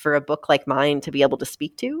specific for a book like mine to be able to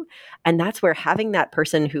speak to. And that's where having that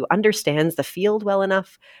person who understands the field well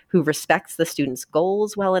enough, who respects the students'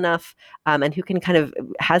 goals well enough, and who can kind of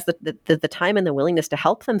has the time and the willingness to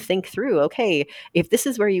help them think through, okay, if this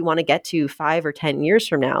is where you want to get to 5 or 10 years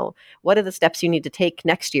from now, what are the steps you need to take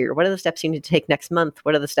next year? What are the steps you need to take next month?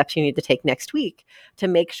 What are the steps you need to take next week to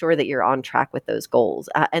make sure that you're on track with those goals?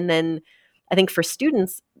 And then I think for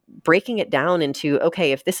students, breaking it down into,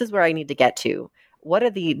 okay, if this is where I need to get to, what are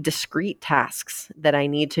the discrete tasks that I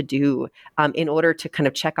need to do in order to kind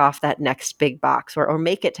of check off that next big box, or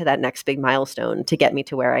make it to that next big milestone to get me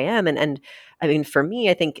to where I am? And I mean, for me,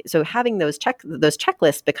 I think, so having those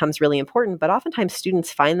checklists becomes really important, but oftentimes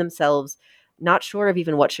students find themselves not sure of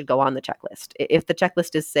even what should go on the checklist. If the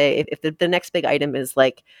checklist is, say, if the next big item is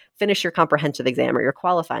like finish your comprehensive exam or your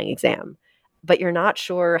qualifying exam, but you're not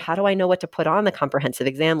sure, how do I know what to put on the comprehensive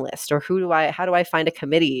exam list? Or how do I find a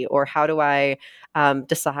committee? Or how do I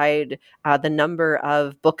decide the number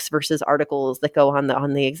of books versus articles that go on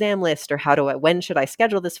the exam list? Or when should I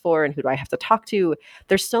schedule this for? And who do I have to talk to?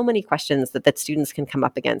 There's so many questions that students can come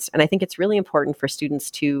up against. And I think it's really important for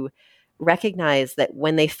students to recognize that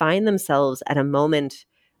when they find themselves at a moment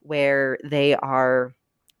where they are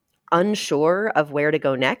unsure of where to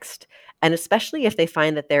go next, and especially if they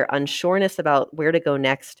find that their unsureness about where to go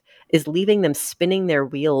next is leaving them spinning their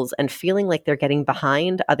wheels and feeling like they're getting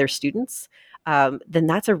behind other students, then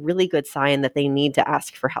that's a really good sign that they need to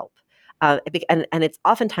ask for help. And it's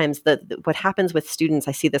oftentimes what happens with students,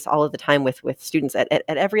 I see this all of the time with students at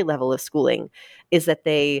every level of schooling, is that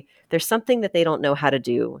there's something that they don't know how to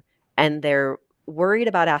do, and they're worried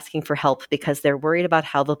about asking for help because they're worried about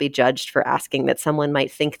how they'll be judged for asking, that someone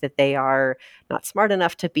might think that they are not smart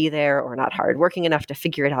enough to be there or not hardworking enough to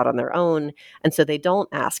figure it out on their own. And so they don't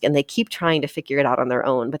ask, and they keep trying to figure it out on their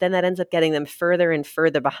own. But then that ends up getting them further and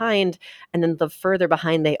further behind. And then the further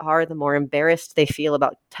behind they are, the more embarrassed they feel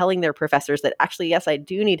about telling their professors that actually, yes, I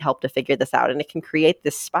do need help to figure this out. And it can create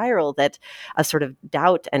this spiral, that a sort of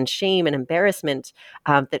doubt and shame and embarrassment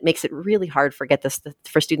that makes it really hard for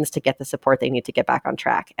students to get the support they need to get back on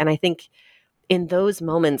track. And I think in those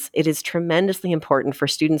moments, it is tremendously important for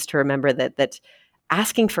students to remember that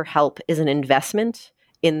asking for help is an investment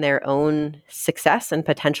in their own success and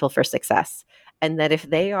potential for success. And that if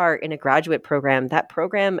they are in a graduate program, that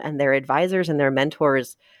program and their advisors and their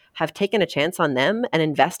mentors have taken a chance on them and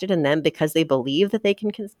invested in them because they believe that they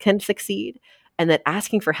can succeed. And that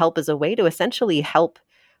asking for help is a way to essentially help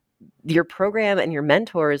your program and your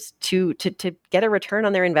mentors to get a return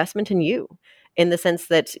on their investment in you, in the sense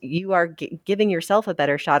that you are giving yourself a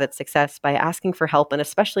better shot at success by asking for help, and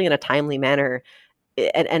especially in a timely manner,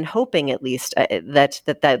 and hoping at least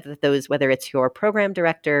that those, whether it's your program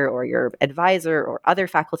director or your advisor or other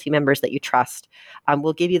faculty members that you trust,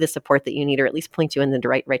 will give you the support that you need, or at least point you in the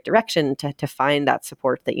right direction to find that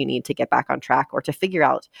support that you need to get back on track, or to figure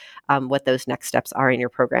out what those next steps are in your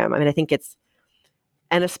program. I mean, I think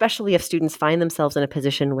and especially if students find themselves in a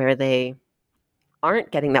position where they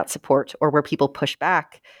aren't getting that support, or where people push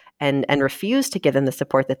back and refuse to give them the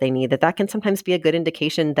support that they need, that can sometimes be a good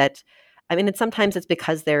indication that, I mean, sometimes it's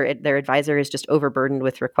because their advisor is just overburdened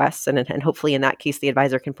with requests, and hopefully in that case, the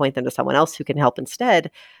advisor can point them to someone else who can help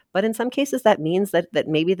instead. But in some cases, that means that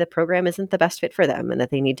maybe the program isn't the best fit for them, and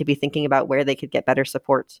that they need to be thinking about where they could get better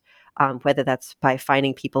support, whether that's by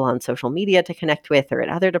finding people on social media to connect with, or at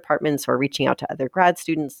other departments, or reaching out to other grad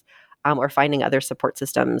students, or finding other support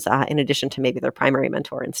systems in addition to maybe their primary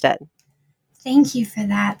mentor instead. Thank you for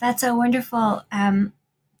that. That's a wonderful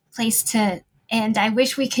place to end. I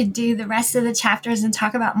wish we could do the rest of the chapters and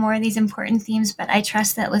talk about more of these important themes, but I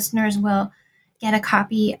trust that listeners will get a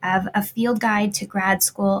copy of A Field Guide to Grad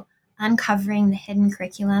School, Uncovering the Hidden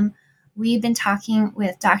Curriculum. We've been talking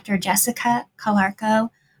with Dr. Jessica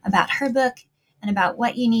Calarco about her book and about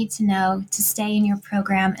what you need to know to stay in your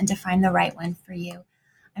program and to find the right one for you.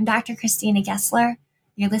 I'm Dr. Christina Gessler.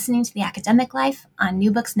 You're listening to The Academic Life on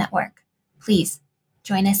New Books Network. Please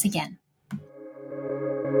join us again.